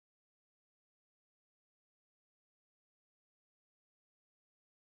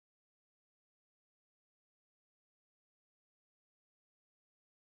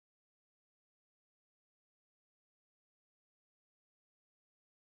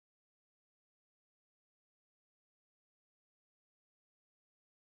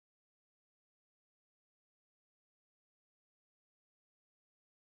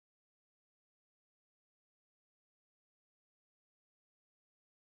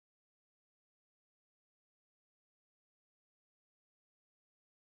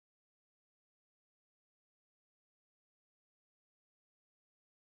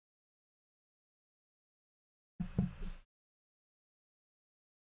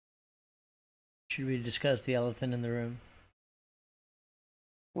 Should we discuss the elephant in the room?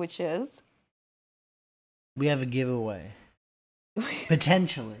 Which is? We have a giveaway.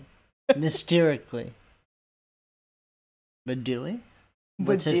 Potentially. Mysterically. But do we?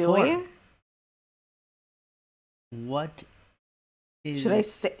 What's it for? What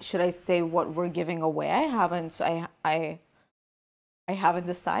is... Should I say what we're giving away? I haven't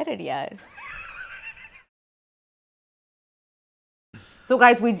decided yet. So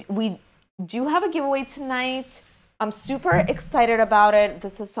guys, we do have a giveaway tonight. I'm super excited about it.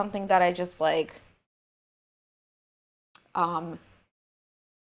 This is something that I just like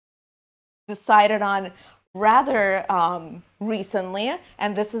decided on rather recently,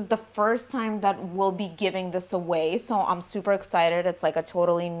 and this is the first time that we'll be giving this away, so I'm super excited. It's like a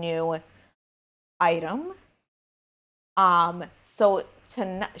totally new item. So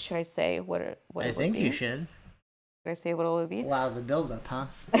tonight, should I say what I think you should. Should I say what it would be? Wow, the build-up, huh?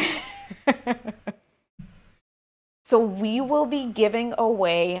 So we will be giving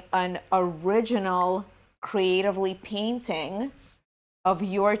away an original creatively painting of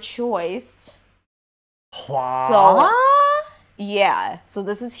your choice. What? So yeah, so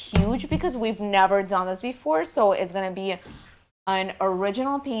this is huge because we've never done this before. So it's gonna be an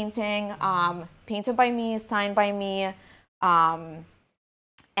original painting, painted by me, signed by me,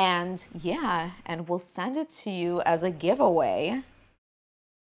 and yeah, and we'll send it to you as a giveaway.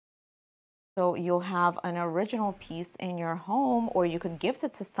 So you'll have an original piece in your home, or you could gift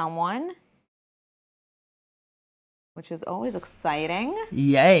it to someone, which is always exciting.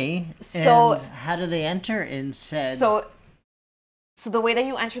 Yay. So and how do they enter in said? So the way that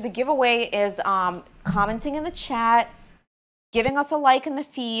you enter the giveaway is commenting in the chat, giving us a like in the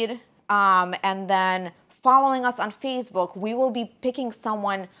feed, and then following us on Facebook. We will be picking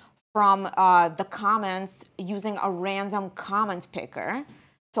someone from the comments using a random comment picker.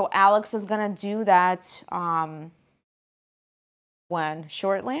 So Alex is gonna do that when?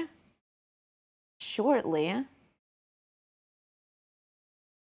 Shortly? Shortly.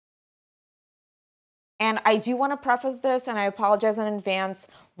 And I do want to preface this, and I apologize in advance.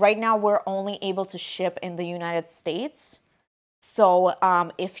 Right now, we're only able to ship in the United States. So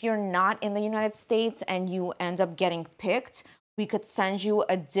if you're not in the United States and you end up getting picked, we could send you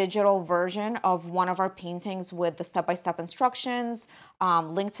a digital version of one of our paintings with the step-by-step instructions,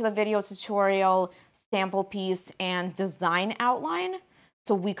 link to the video tutorial, sample piece, and design outline.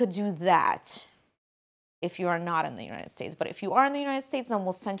 So we could do that if you are not in the United States. But if you are in the United States, then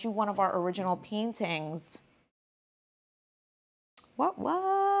we'll send you one of our original paintings. What?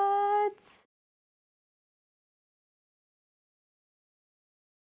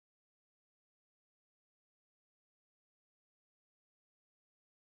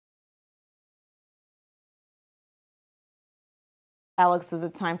 Alex, is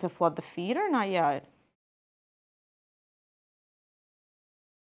it time to flood the feed or not yet?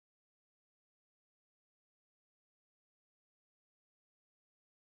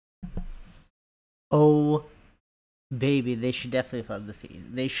 Oh, baby, they should definitely flood the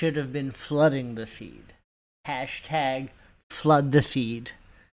feed. They should have been flooding the feed. Hashtag flood the feed.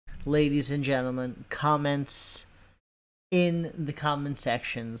 Ladies and gentlemen, comments in the comment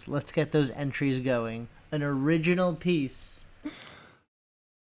sections. Let's get those entries going. An original piece.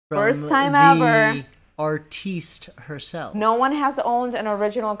 First time ever. Artiste herself. No one has owned an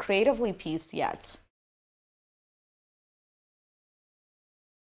original creatively piece yet.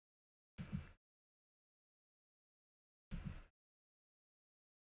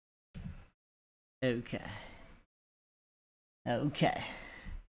 Okay. Okay.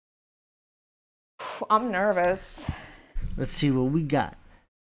 I'm nervous. Let's see what we got.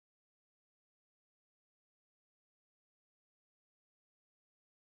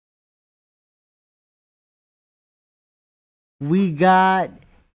 We got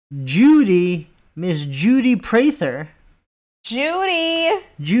Judy, Miss Judy Prather. Judy!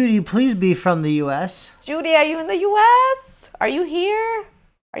 Judy, please be from the U.S. Judy, are you in the U.S.? Are you here?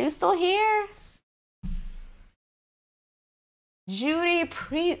 Are you still here? Judy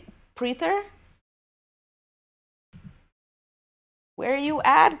Prather? Where are you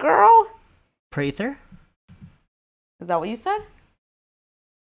at, girl? Prather? Is that what you said?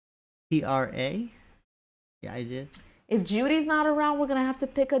 P-R-A? Yeah, I did. If Judy's not around, we're gonna have to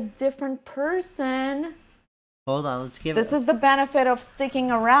pick a different person. Hold on, let's give This is the benefit of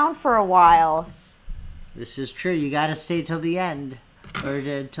sticking around for a while. This is true. You gotta stay till the end, or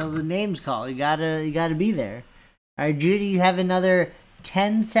till the name's called. You gotta be there. All right, Judy, you have another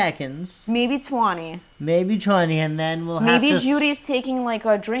 10 seconds, Maybe 20. maybe 20, and then we'll have Maybe to. Judy's taking like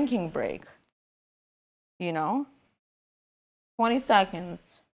a drinking break. You know? 20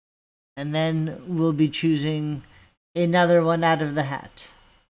 seconds. And then we'll be choosing another one out of the hat.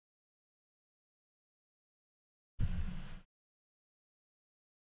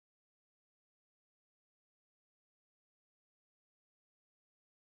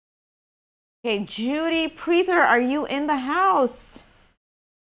 Okay, Judy Prather, are you in the house?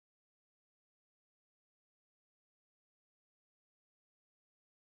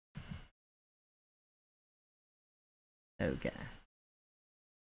 Okay.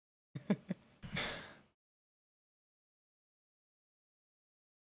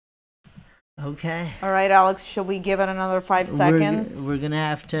 Okay. All right, Alex, should we give it another 5 seconds? We're gonna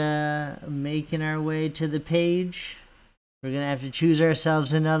have to making our way to the page. We're gonna have to choose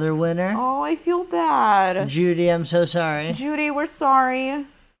ourselves another winner. Oh, I feel bad. Judy, I'm so sorry. Judy, we're sorry.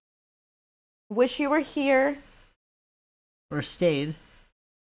 Wish you were here Or stayed.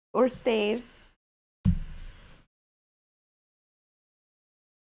 or stayed.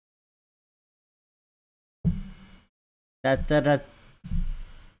 That.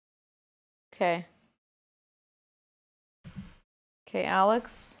 Okay. Okay,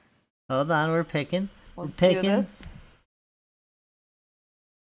 Alex. Hold on, we're picking. Let's we're do picking. this.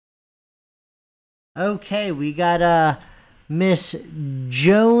 Okay, we got Miss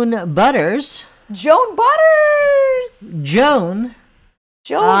Joan Butters. Joan Butters! Joan,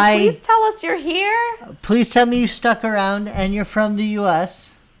 Joan, please tell us you're here. please tell me you stuck around and you're from the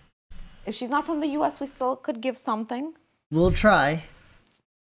U.S. If she's not from the U.S., we still could give something. We'll try.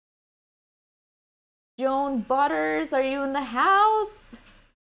 Joan Butters, are you in the house?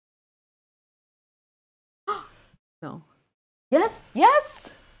 No. Yes,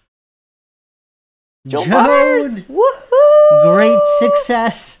 yes. Joan Butters! Woohoo! Great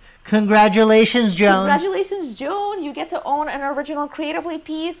success. Congratulations, Joan. Congratulations, Joan. You get to own an original creatively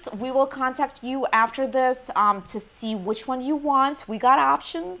piece. We will contact you after this to see which one you want. We got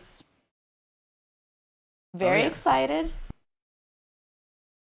options. Very excited.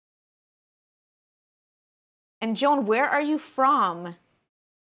 And Joan, where are you from?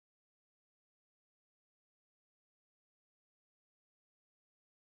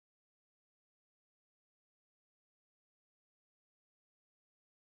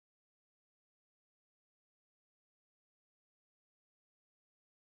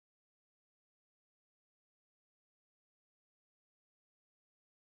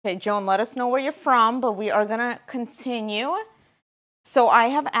 Okay, Joan, let us know where you're from, but we are gonna continue. So I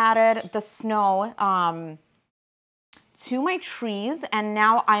have added the snow to my trees, and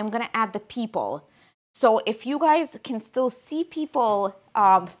now I'm gonna add the people. So if you guys can still see people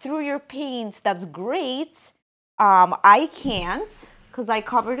through your paint, that's great. I can't because I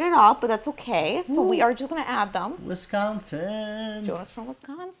covered it up, but that's okay. So we are just gonna add them. Wisconsin. Jonas from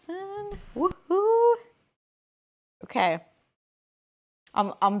Wisconsin. Woohoo! Okay.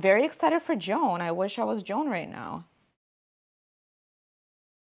 I'm very excited for Joan. I wish I was Joan right now.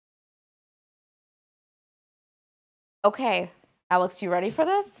 Okay, Alex, you ready for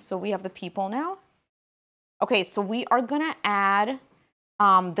this? So we have the people now. Okay, so we are gonna add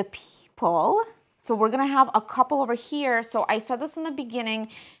the people. So we're gonna have a couple over here. So I said this in the beginning.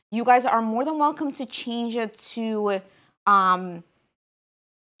 You guys are more than welcome to change it to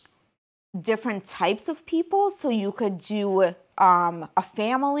different types of people. So you could do a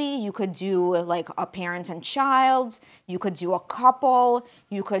family, you could do like a parent and child, you could do a couple,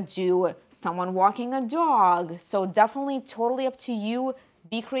 you could do someone walking a dog. So definitely totally up to you.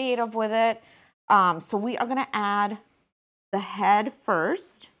 Be creative with it. So we are gonna add the head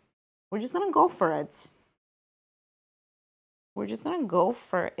first. We're just gonna go for it. We're just gonna go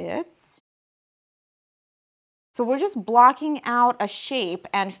for it. So we're just blocking out a shape,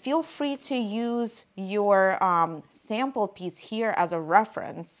 and feel free to use your sample piece here as a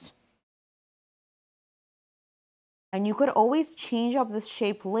reference. And you could always change up this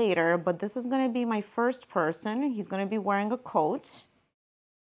shape later, but this is gonna be my first person. He's gonna be wearing a coat.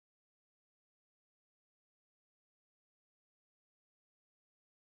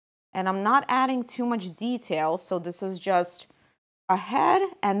 And I'm not adding too much detail, so this is just a head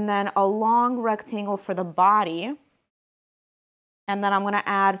and then a long rectangle for the body. And then I'm gonna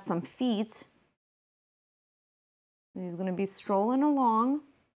add some feet. He's gonna be strolling along.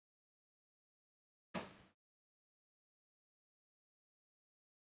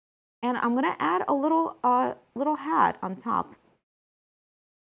 And I'm gonna add a little hat on top.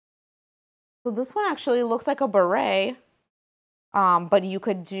 So this one actually looks like a beret, but you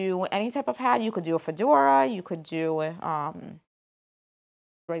could do any type of hat. You could do a fedora, you could do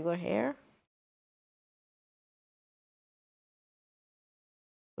regular hair.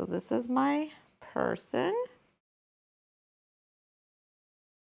 So this is my person.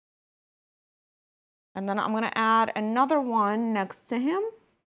 And then I'm gonna add another one next to him.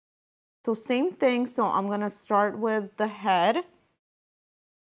 So same thing, so I'm gonna start with the head.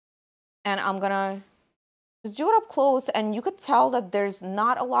 And I'm gonna just do it up close, and you could tell that there's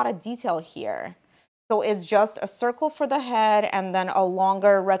not a lot of detail here. So it's just a circle for the head and then a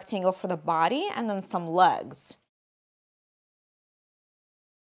longer rectangle for the body and then some legs.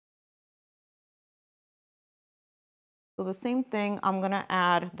 So the same thing, I'm gonna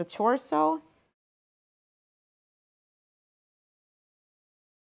add the torso.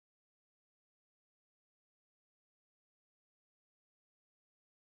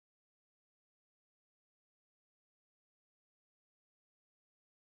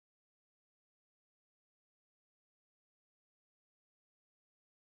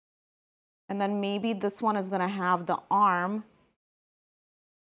 And then maybe this one is gonna have the arm.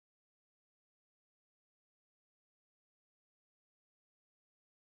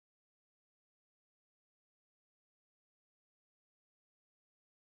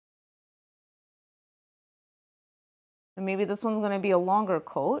 And maybe this one's gonna be a longer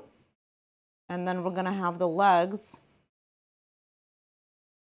coat. And then we're gonna have the legs.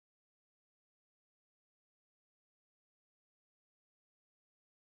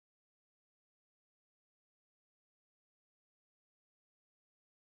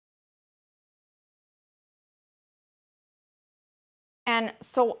 And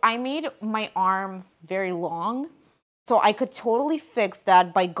so I made my arm very long. So I could totally fix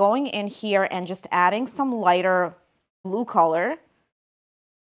that by going in here and just adding some lighter blue color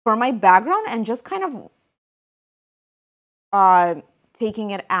for my background and just kind of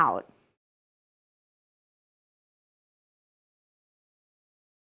taking it out.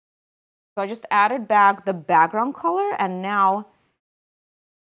 So I just added back the background color, and now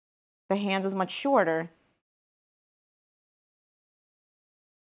the hands is much shorter.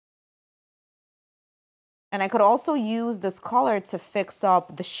 And I could also use this color to fix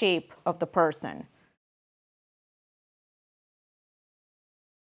up the shape of the person.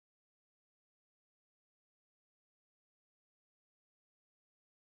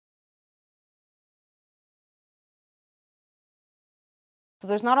 So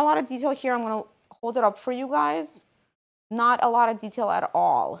there's not a lot of detail here. I'm gonna hold it up for you guys. Not a lot of detail at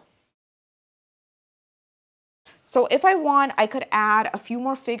all. So if I want, I could add a few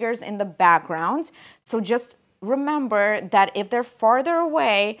more figures in the background. So just remember that if they're farther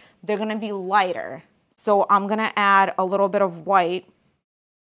away, they're gonna be lighter. So I'm gonna add a little bit of white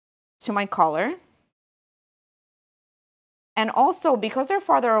to my color. And also, because they're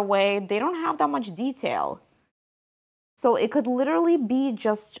farther away, they don't have that much detail. So it could literally be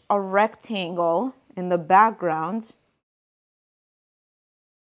just a rectangle in the background. .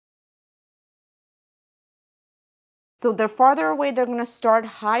 So they're farther away, they're gonna start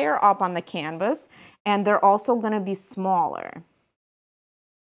higher up on the canvas, and they're also gonna be smaller.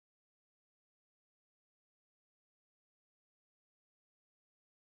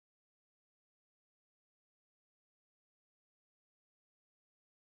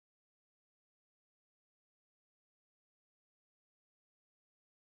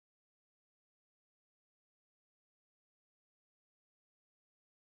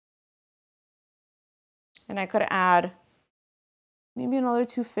 And I could add maybe another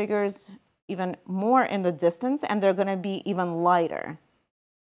 2 figures even more in the distance, and they're gonna be even lighter.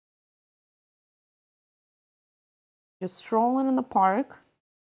 Just strolling in the park.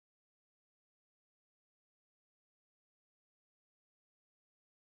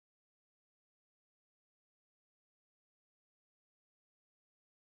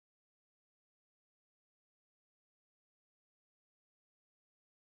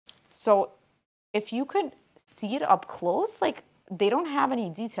 So if you could see it up close, like they don't have any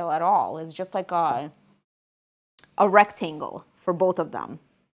detail at all. It's just like a rectangle for both of them.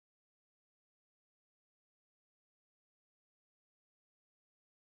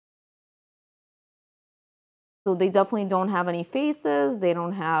 So they definitely don't have any faces. They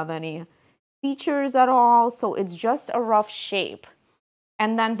don't have any features at all. So it's just a rough shape.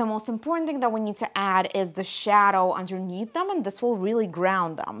 And then the most important thing that we need to add is the shadow underneath them, and this will really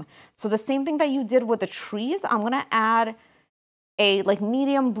ground them. So the same thing that you did with the trees, I'm gonna add a like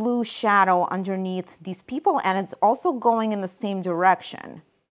medium blue shadow underneath these people, and it's also going in the same direction.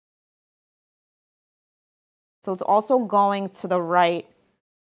 So it's also going to the right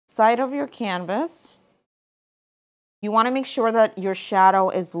side of your canvas. You want to make sure that your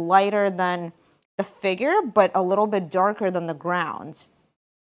shadow is lighter than the figure, but a little bit darker than the ground.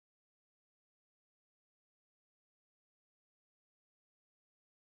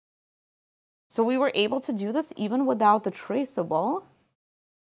 So we were able to do this even without the traceable.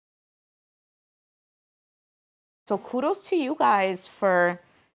 So kudos to you guys for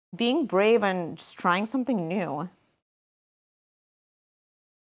being brave and just trying something new.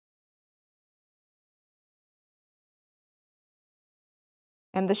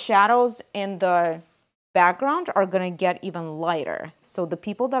 And the shadows in the background are gonna get even lighter. So the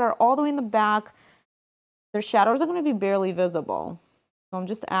people that are all the way in the back, their shadows are gonna be barely visible. So I'm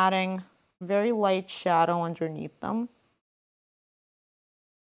just adding very light shadow underneath them.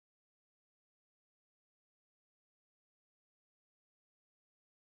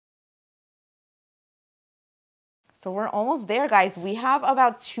 So we're almost there, guys. We have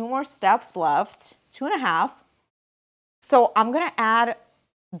about 2 more steps left, 2.5. So I'm gonna add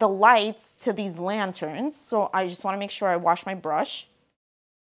the lights to these lanterns. So I just wanna make sure I wash my brush.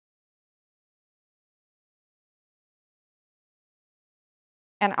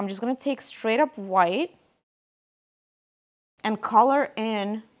 And I'm just gonna take straight up white and color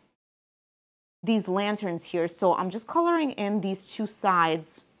in these lanterns here. So I'm just coloring in these 2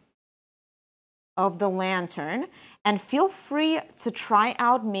 sides of the lantern, and feel free to try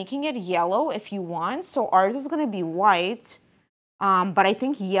out making it yellow if you want. So ours is gonna be white, but I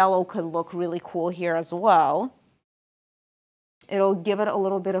think yellow could look really cool here as well. It'll give it a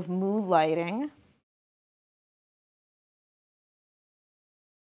little bit of mood lighting.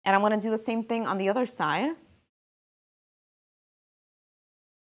 And I'm gonna do the same thing on the other side.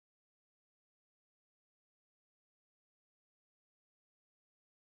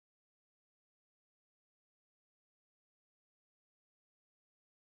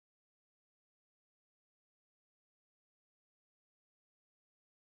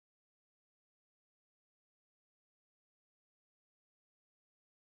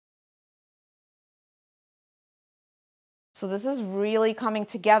 So this is really coming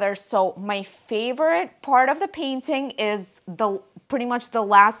together. So my favorite part of the painting is pretty much the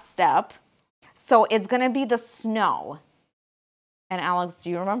last step. So it's gonna be the snow. And Alex, do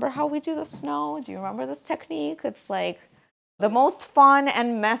you remember how we do the snow? Do you remember this technique? It's like the most fun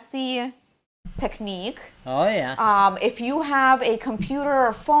and messy technique. Oh yeah. If you have a computer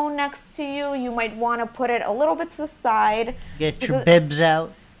or phone next to you, you might want to put it a little bit to the side. Get your bibs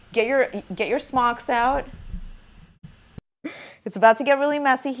out. Get your smocks out. It's about to get really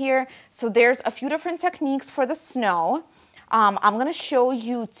messy here. So there's a few different techniques for the snow. I'm gonna show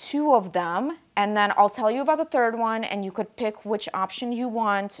you 2 of them, and then I'll tell you about the 3rd one, and you could pick which option you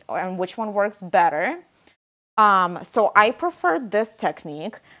want and which one works better. So I prefer this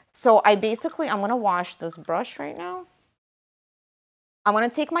technique. So I'm gonna wash this brush right now. I'm gonna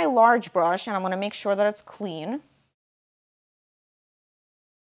take my large brush and I'm gonna make sure that it's clean.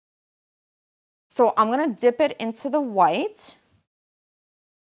 So I'm gonna dip it into the white.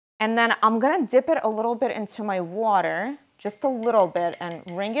 And then I'm gonna dip it a little bit into my water, just a little bit, and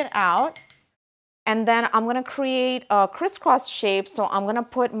wring it out. And then I'm gonna create a crisscross shape. So I'm gonna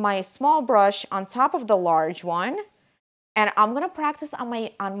put my small brush on top of the large one. And I'm gonna practice on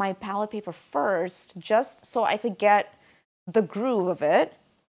my palette paper first, just so I could get the groove of it.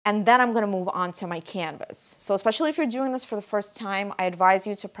 And then I'm gonna move on to my canvas. So especially if you're doing this for the first time, I advise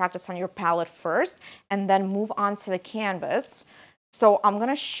you to practice on your palette first and then move on to the canvas. So I'm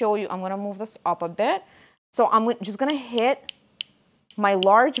gonna show you, I'm gonna move this up a bit. So I'm just gonna hit my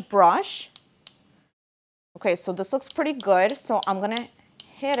large brush. Okay, so this looks pretty good. So I'm gonna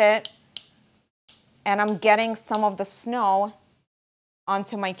hit it and I'm getting some of the snow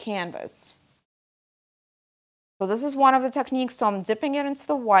onto my canvas. So this is one of the techniques. So I'm dipping it into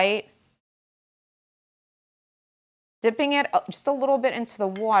the white, dipping it just a little bit into the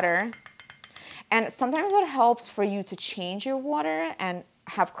water. And sometimes it helps for you to change your water and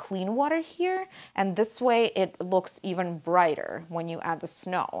have clean water here. And this way it looks even brighter when you add the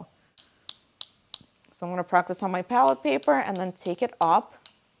snow. So I'm gonna practice on my palette paper and then take it up.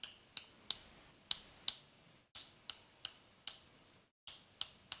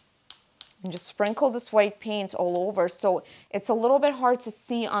 And just sprinkle this white paint all over. So it's a little bit hard to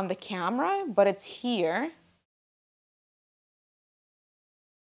see on the camera, but it's here.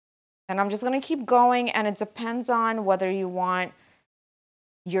 And I'm just gonna keep going, and it depends on whether you want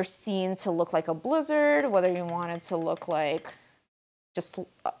your scene to look like a blizzard, whether you want it to look like just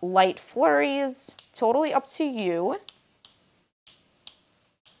light flurries, totally up to you.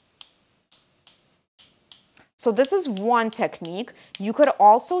 So this is one technique. You could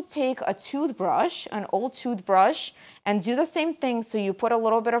also take a toothbrush, an old toothbrush, and do the same thing. So you put a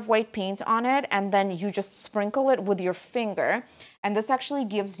little bit of white paint on it, and then you just sprinkle it with your finger. And this actually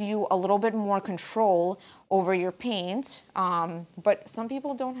gives you a little bit more control over your paint. But some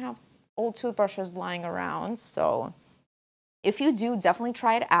people don't have old toothbrushes lying around. So if you do, definitely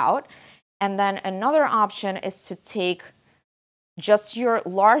try it out. And then another option is to take just your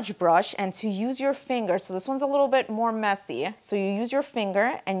large brush and to use your finger. So this one's a little bit more messy. So you use your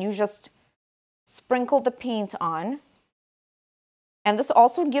finger and you just sprinkle the paint on. And this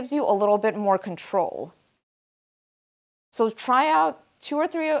also gives you a little bit more control. So try out 2 or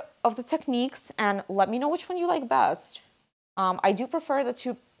 3 of the techniques and let me know which one you like best. I do prefer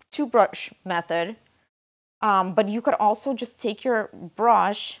the two brush method, but you could also just take your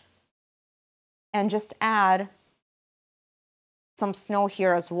brush and just add some snow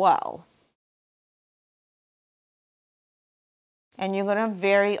here as well. And you're gonna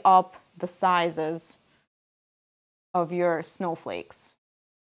vary up the sizes of your snowflakes.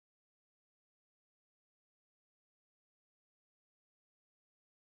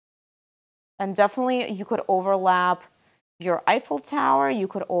 And definitely you could overlap your Eiffel Tower, you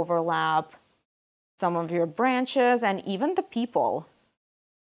could overlap some of your branches and even the people.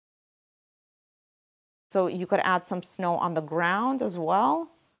 So you could add some snow on the ground as well.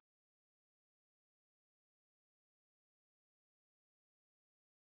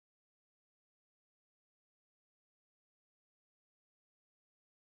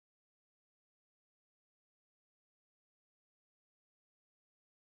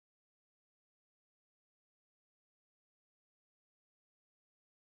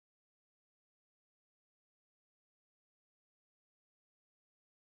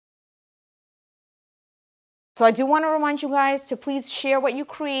 So I do want to remind you guys to please share what you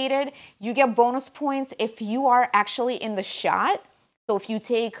created. You get bonus points if you are actually in the shot. So if you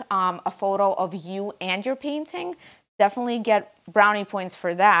take a photo of you and your painting, definitely get brownie points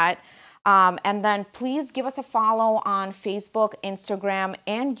for that. And then please give us a follow on Facebook, Instagram,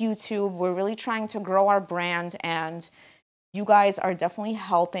 and YouTube. We're really trying to grow our brand and you guys are definitely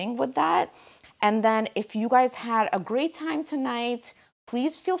helping with that. And then if you guys had a great time tonight,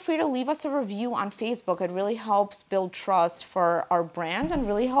 please feel free to leave us a review on Facebook. It really helps build trust for our brand and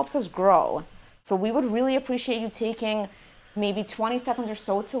really helps us grow. So we would really appreciate you taking maybe 20 seconds or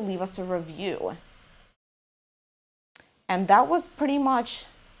so to leave us a review. And that was pretty much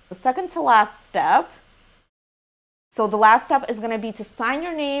the second to last step. So the last step is going to be to sign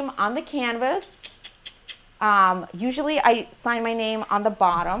your name on the canvas. Usually I sign my name on the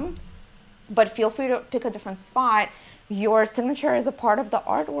bottom, but feel free to pick a different spot. Your signature is a part of the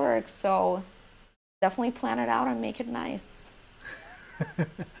artwork, so definitely plan it out and make it nice.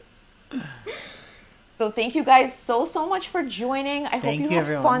 So thank you guys so much for joining. I hope you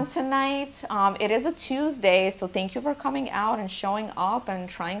had fun tonight. It is a Tuesday, so thank you for coming out and showing up and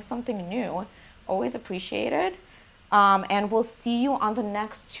trying something new. Always appreciate it. And we'll see you on the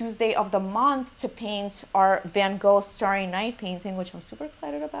next Tuesday of the month to paint our Van Gogh Starry Night painting, which I'm super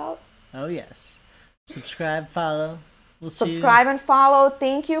excited about. Oh, yes. Subscribe, follow. We'll see you. Subscribe and follow.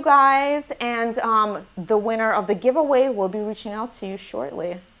 Thank you, guys. And the winner of the giveaway will be reaching out to you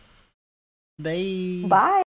shortly. Bye. Bye.